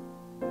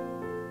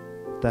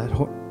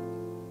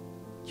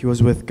 He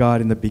was with God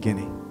in the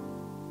beginning.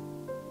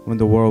 When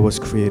the world was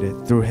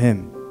created, through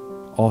Him,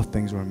 all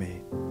things were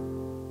made.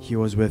 He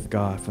was with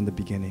God from the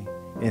beginning.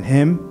 In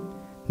Him,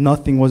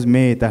 nothing was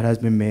made that has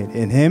been made.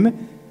 In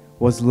Him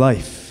was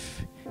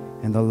life,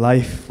 and the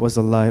life was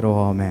the light of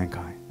all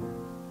mankind.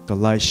 The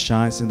light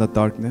shines in the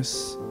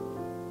darkness,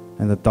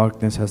 and the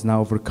darkness has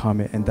now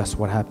overcome it, and that's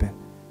what happened.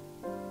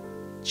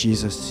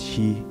 Jesus,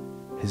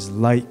 His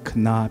light could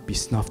not be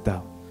snuffed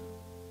out.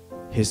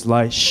 His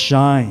light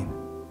shine.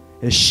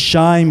 It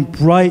shined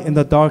bright in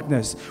the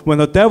darkness. When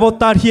the devil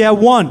thought he had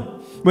won,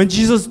 when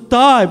Jesus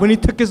died, when He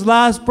took His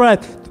last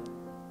breath,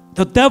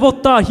 the devil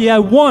thought he had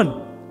won.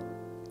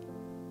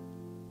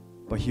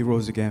 But He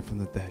rose again from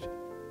the dead.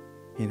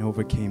 He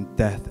overcame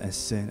death and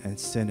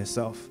sin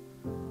itself.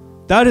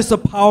 That is the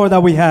power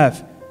that we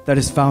have that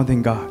is found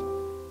in God.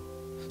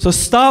 So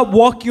stop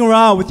walking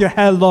around with your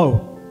head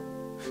low.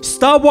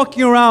 Stop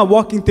walking around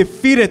walking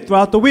defeated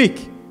throughout the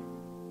week.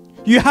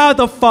 You have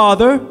the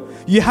Father,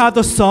 you have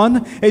the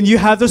Son, and you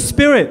have the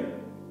Spirit.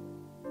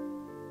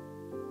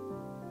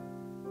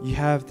 You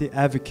have the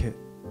Advocate,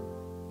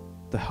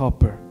 the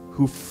Helper,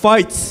 who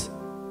fights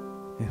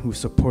and who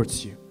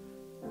supports you.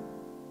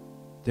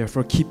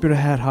 Therefore, keep your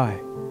head high.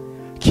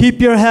 Keep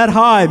your head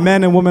high,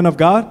 men and women of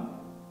God.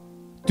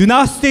 Do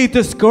not stay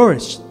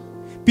discouraged.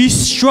 Be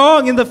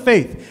strong in the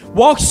faith.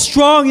 Walk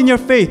strong in your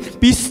faith.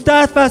 Be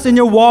steadfast in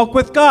your walk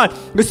with God,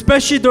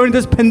 especially during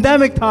this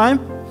pandemic time,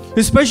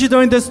 especially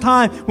during this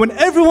time when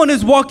everyone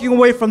is walking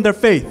away from their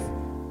faith.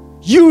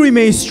 You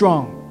remain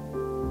strong.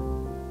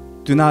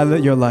 Do not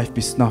let your life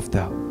be snuffed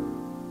out.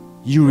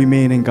 You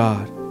remain in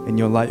God, and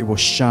your light will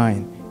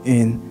shine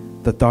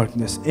in the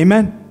darkness.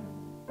 Amen.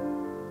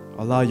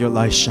 Allow your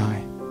light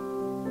shine.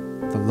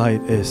 The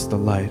light is the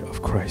light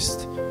of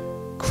Christ.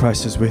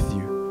 Christ is with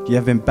you. You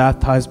have been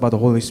baptized by the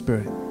Holy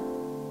Spirit.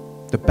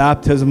 The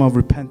baptism of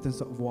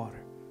repentance of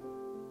water.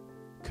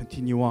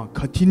 Continue on.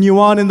 Continue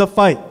on in the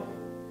fight.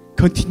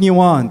 Continue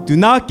on. Do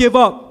not give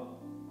up.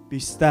 Be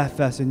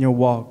steadfast in your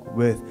walk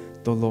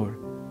with the Lord.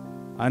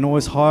 I know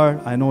it's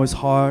hard. I know it's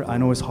hard. I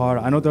know it's hard.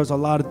 I know there's a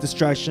lot of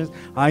distractions.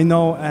 I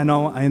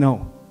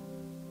know.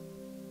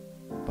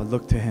 But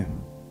look to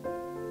Him.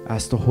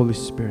 Ask the Holy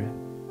Spirit,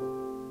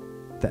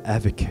 the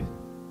Advocate,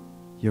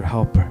 your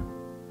Helper,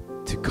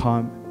 to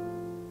come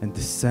and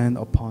descend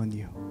upon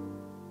you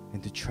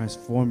and to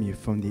transform you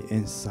from the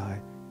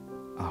inside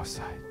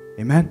outside.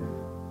 Amen?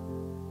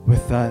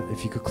 With that,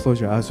 if you could close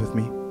your eyes with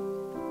me.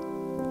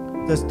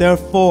 It says,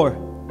 therefore,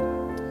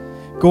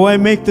 go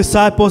and make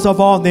disciples of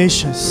all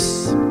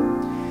nations,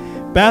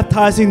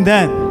 baptizing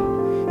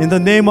them in the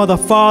name of the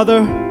Father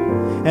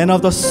and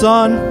of the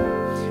Son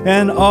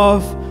and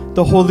of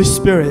the Holy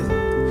Spirit.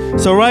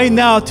 So right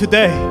now,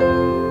 today,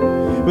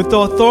 with the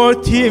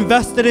authority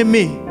invested in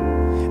me,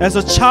 as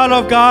a child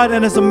of God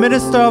and as a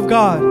minister of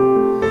God,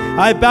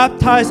 I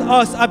baptize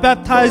us, I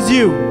baptize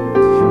you.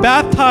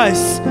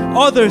 Baptize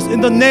others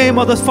in the name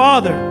of the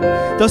Father,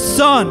 the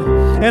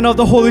Son, and of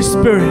the Holy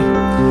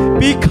Spirit.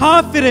 Be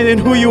confident in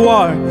who you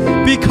are.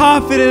 Be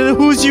confident in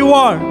whose you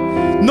are.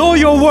 Know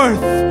your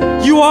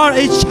worth. You are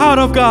a child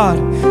of God.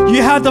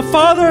 You have the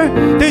Father,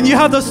 then you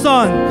have the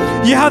Son.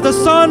 You have the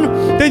Son,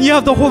 then you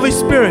have the Holy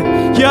Spirit.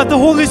 You have the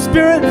Holy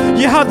Spirit,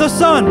 you have the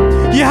Son.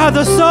 You have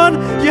the Son,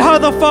 you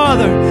have the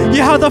Father.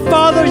 You have the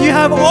Father, you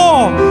have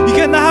all. You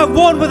cannot have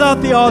one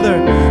without the other.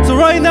 So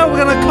right now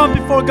we're going to come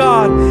before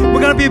God.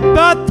 We're going to be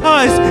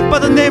baptized by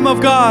the name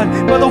of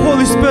God, by the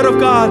Holy Spirit of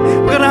God.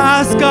 We're going to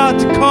ask God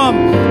to come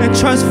and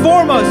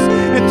transform us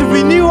and to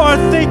renew our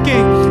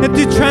thinking and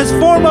to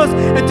transform us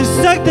and to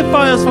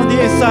sanctify us from the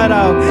inside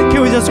that out?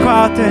 Can we just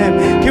cry out to Him?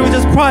 Can we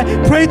just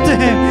pray to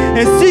Him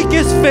and seek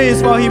His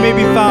face while He may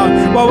be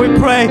found? While we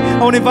pray, I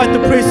want to invite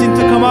the praise team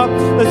to come up.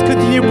 Let's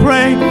continue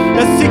praying.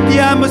 Let's seek the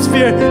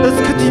atmosphere. Let's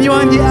continue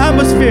on the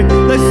atmosphere.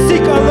 Let's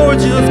seek our Lord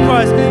Jesus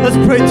Christ. Let's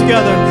pray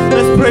together.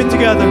 Let's pray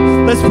together.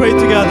 Let's pray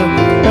together.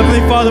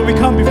 Heavenly Father, we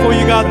come before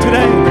you, God,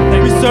 today.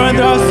 We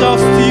surrender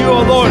ourselves to you,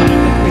 O Lord.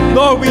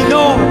 Lord, we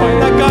know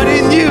that, God,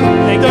 in you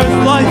there is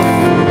life.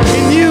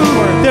 In you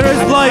there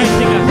is light.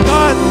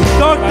 God,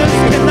 darkness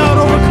cannot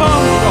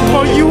overcome,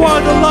 for you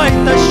are the light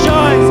that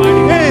shines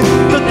in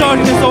the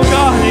darkness, oh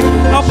God.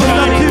 Help us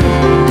not to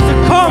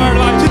succumb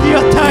to the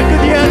attack of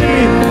the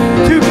enemy,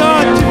 to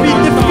God, to be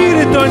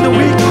defeated during the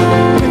week,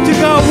 and to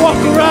God walk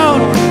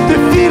around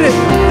defeated,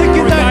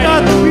 thinking that,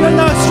 God, that we are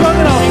not strong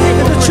enough.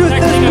 And the truth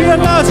is we are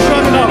not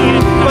strong enough,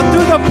 but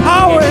through the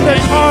power and the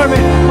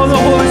empowerment of the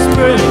Holy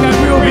Spirit,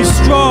 we will be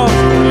strong.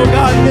 Oh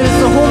God, it is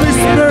the Holy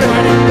Spirit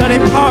that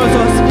empowers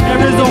us.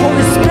 It is the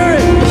Holy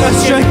Spirit that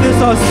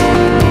strengthens us.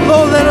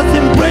 Lord, let us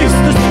embrace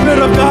the Spirit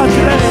of God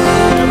today.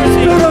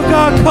 Spirit of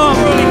God, come.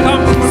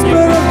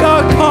 Spirit of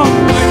God, come.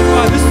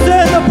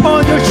 Descend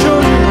upon your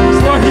children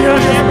who are here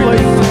in this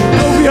place.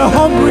 Lord, we are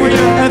hungry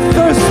and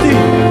thirsty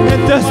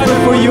and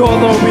desperate for you, oh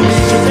Lord. We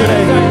need you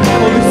today.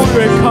 Holy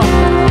Spirit, come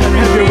and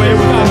have your way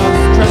with us.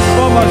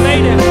 Transform us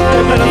and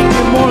let us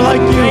be more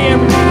like you.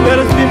 Let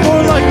us be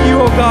more like you,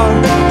 oh God.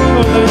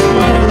 Lord, let us be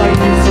more like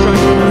you.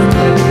 Strengthen us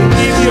today.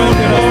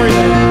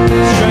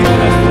 Strengthen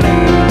us today. Strengthen us today.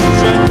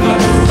 Strengthen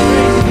us.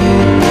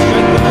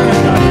 Strengthen us,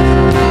 God.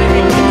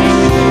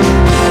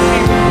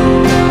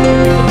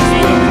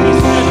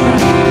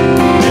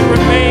 And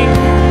remain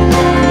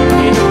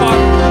in the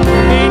Father.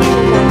 Remain in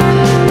the Word.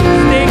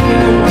 Stay in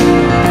the Word.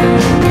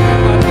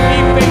 Be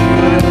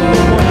faithful to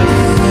the Word.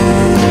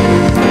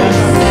 Yes.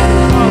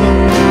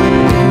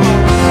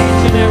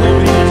 Each and every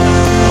minute.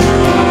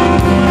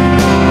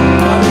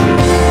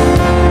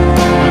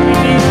 We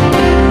need you.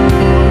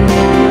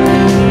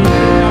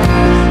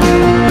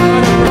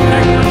 Father,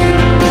 protect us.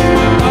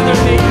 Father,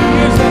 may you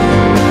use us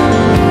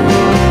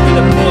to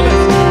the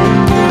fullest.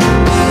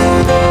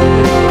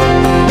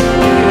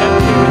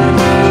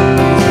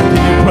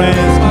 Continue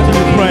praying,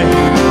 continue praying.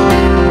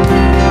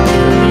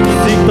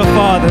 Seek the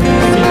Father,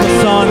 seek the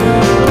Son,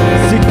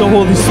 seek the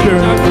Holy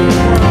Spirit.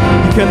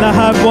 You cannot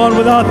have one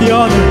without the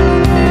other.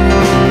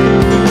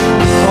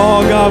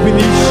 Oh God, we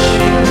need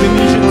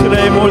you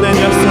today more than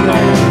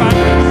yesterday.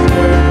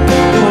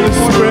 Holy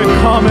Spirit,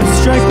 come and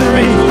strengthen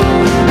me.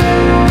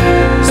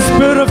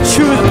 Spirit of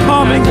truth,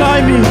 come and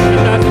guide me.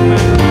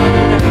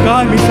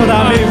 Guide me so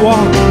that I may walk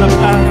in the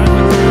path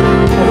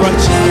of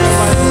righteousness.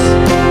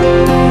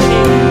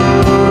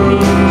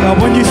 God,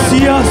 when you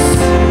see us,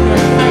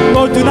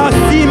 Lord, do not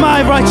see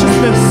my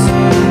righteousness,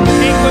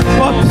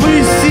 but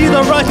please see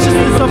the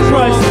righteousness of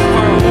Christ.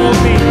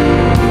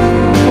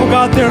 Oh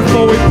God,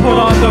 therefore we put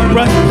on the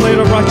breastplate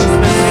of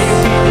righteousness.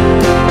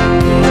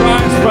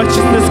 This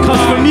righteousness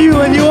comes from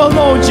you and you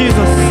alone,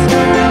 Jesus.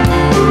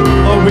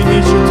 Lord, we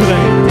need you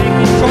today.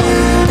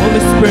 Holy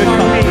Spirit,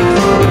 come.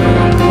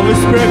 Holy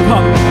Spirit,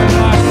 come.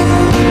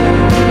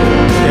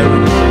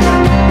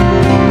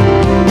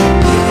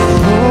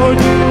 Lord,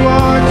 you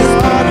are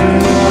God in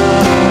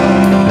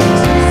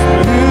us.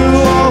 You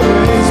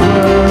always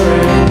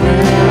were and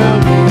will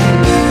be.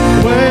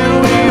 When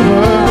we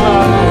were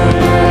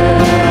unaware,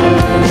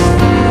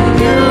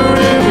 you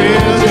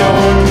revealed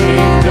your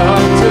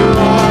kingdom to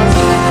us.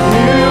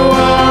 You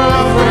are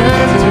a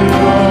friend to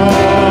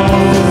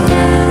us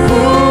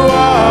who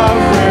are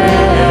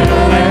frail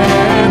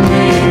and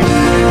weak.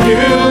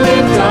 You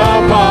lift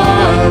up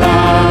our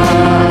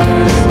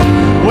lives.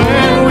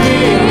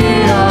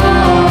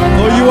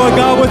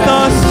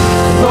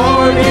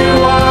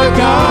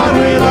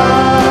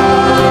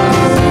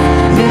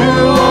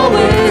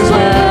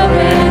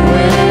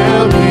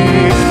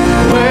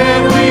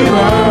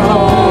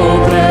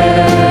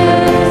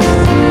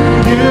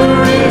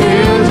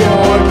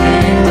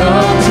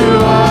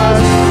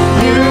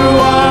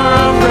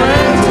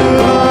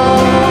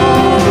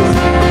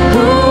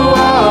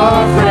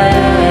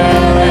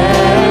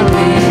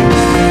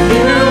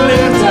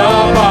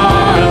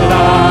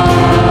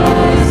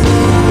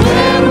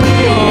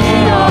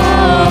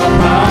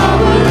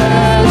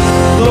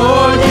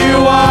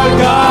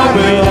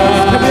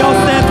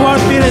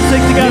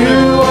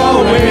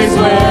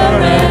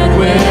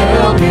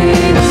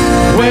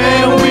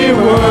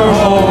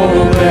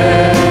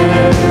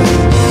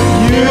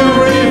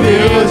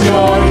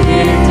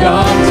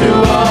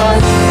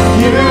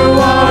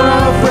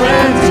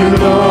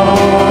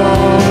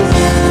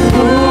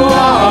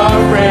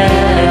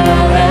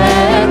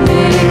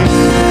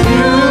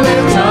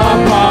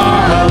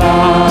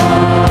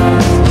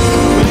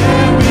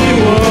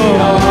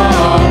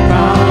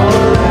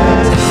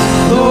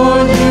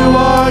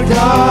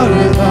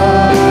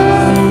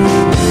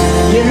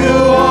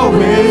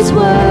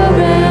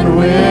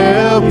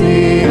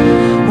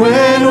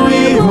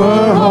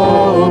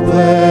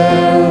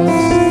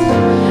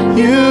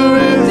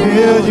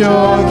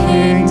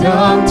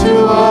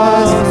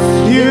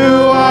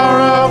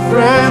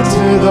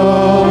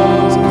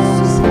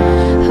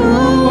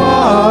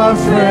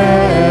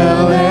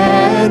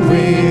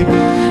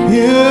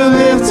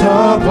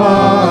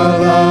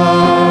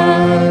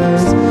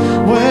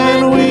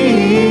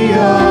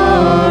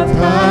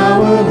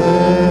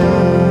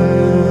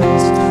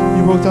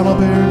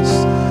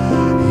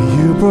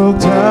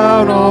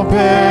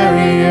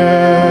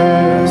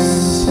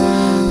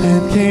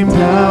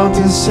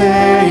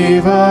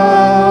 save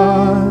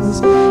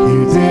us.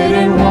 You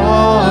didn't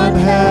want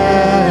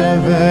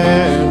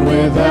heaven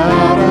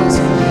without us.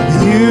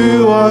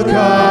 You are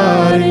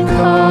God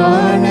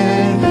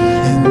incarnate,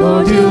 and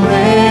Lord, you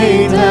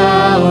laid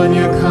down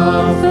your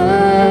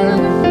comfort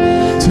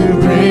to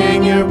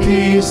bring your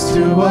peace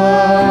to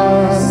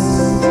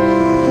us.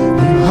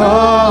 You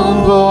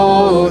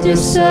humbled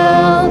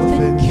yourself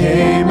and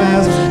came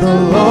as the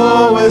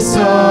lowest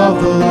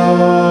of the low.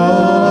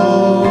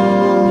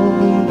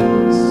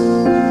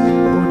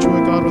 Lord, you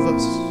are God with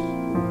us.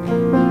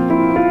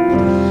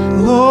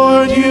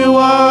 Lord, you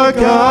are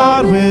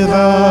God with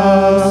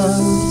us.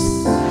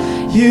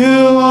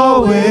 You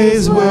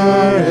always were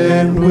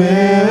and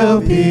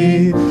will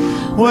be.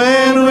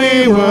 When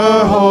we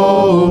were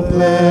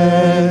hopeless,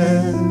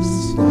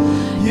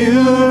 you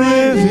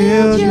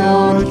revealed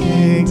your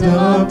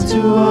kingdom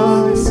to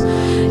us.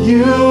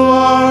 You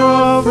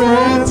are a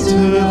friend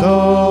to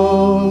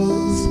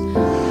those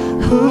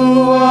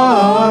who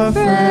are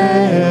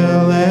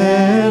frail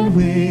and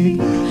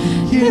weak.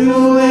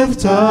 You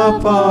lift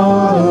up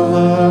our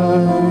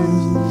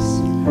lives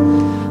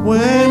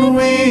when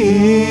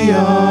we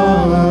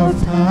are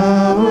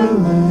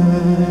powerless.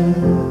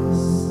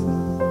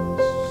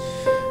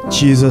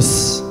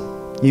 Jesus,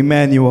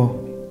 Emmanuel,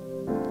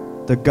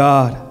 the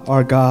God,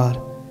 our God,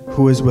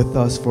 who is with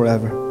us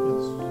forever.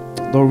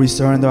 Lord, we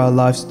surrender our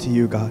lives to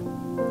you, God.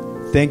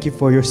 Thank you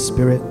for your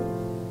Spirit.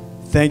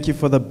 Thank you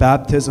for the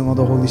baptism of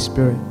the Holy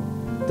Spirit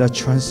that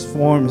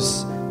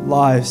transforms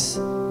lives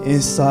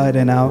inside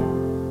and out.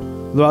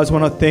 Lord, I just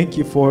want to thank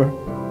you for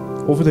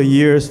over the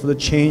years, for the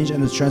change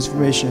and the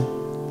transformation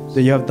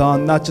that you have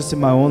done, not just in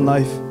my own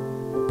life,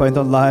 but in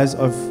the lives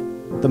of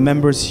the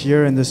members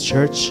here in this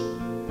church.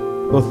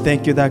 Lord,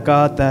 thank you that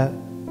God, that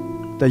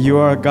you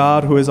are a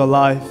God who is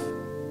alive,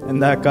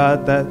 and that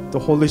God, that the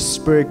Holy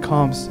Spirit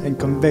comes and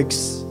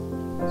convicts,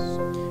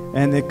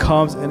 and it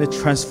comes and it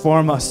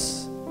transforms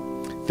us.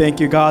 Thank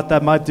you, God,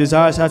 that my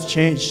desires have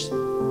changed.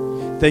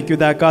 Thank you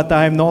that God, that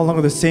I am no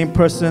longer the same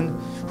person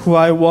who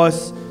I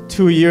was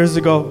 2 years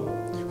ago,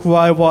 who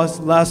I was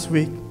last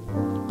week.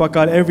 But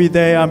God, every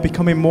day I'm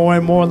becoming more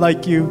and more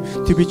like you,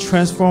 to be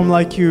transformed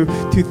like you,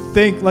 to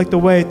think like the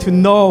way, to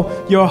know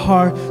your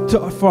heart,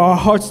 for our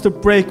hearts to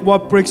break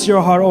what breaks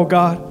your heart, oh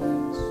God.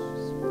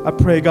 I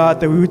pray, God,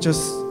 that we would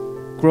just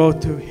grow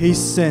to hate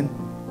sin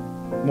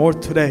more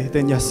today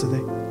than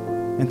yesterday,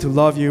 and to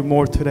love you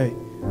more today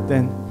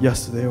than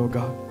yesterday, oh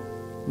God.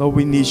 Lord,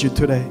 we need you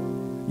today.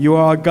 You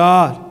are a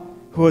God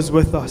who is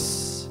with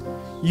us.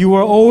 You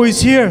are always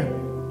here,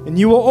 and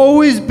you will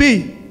always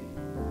be.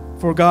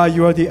 For God,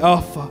 you are the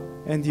Alpha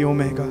and the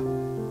Omega.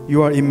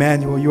 You are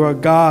Emmanuel. You are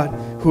God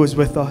who is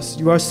with us.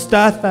 You are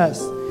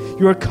steadfast.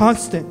 You are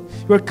constant.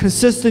 You are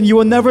consistent. You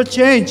will never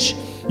change.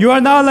 You are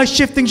not like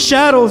shifting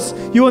shadows.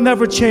 You will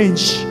never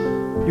change.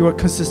 You are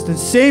consistent.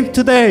 Same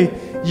today,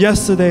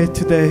 yesterday,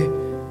 today,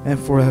 and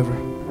forever.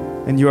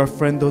 And you are a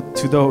friend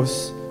to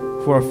those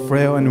who are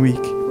frail and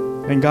weak.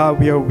 And God,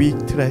 we are weak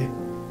today.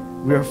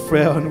 We are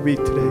frail and weak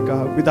today,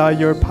 God. Without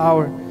your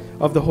power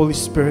of the Holy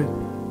Spirit,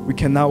 we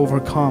cannot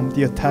overcome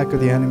the attack of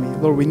the enemy.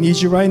 Lord, we need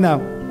you right now.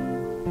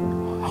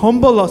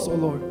 Humble us, oh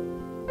Lord.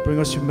 Bring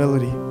us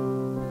humility.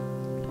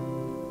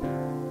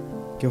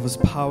 Give us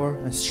power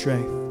and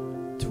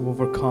strength to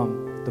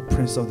overcome the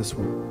prince of this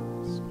world.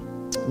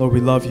 Lord,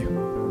 we love you.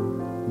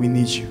 We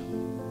need you.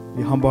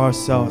 We humble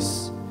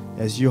ourselves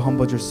as you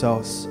humbled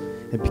yourselves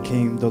and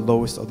became the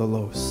lowest of the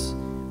lowest.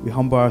 We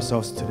humble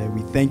ourselves today.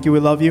 We thank you. We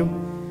love you.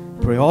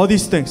 Pray all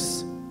these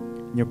things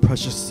in your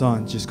precious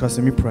Son, Jesus Christ,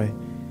 and we pray.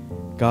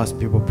 God's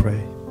people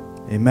pray.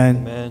 Amen.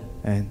 Amen.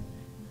 And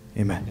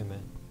amen. Amen.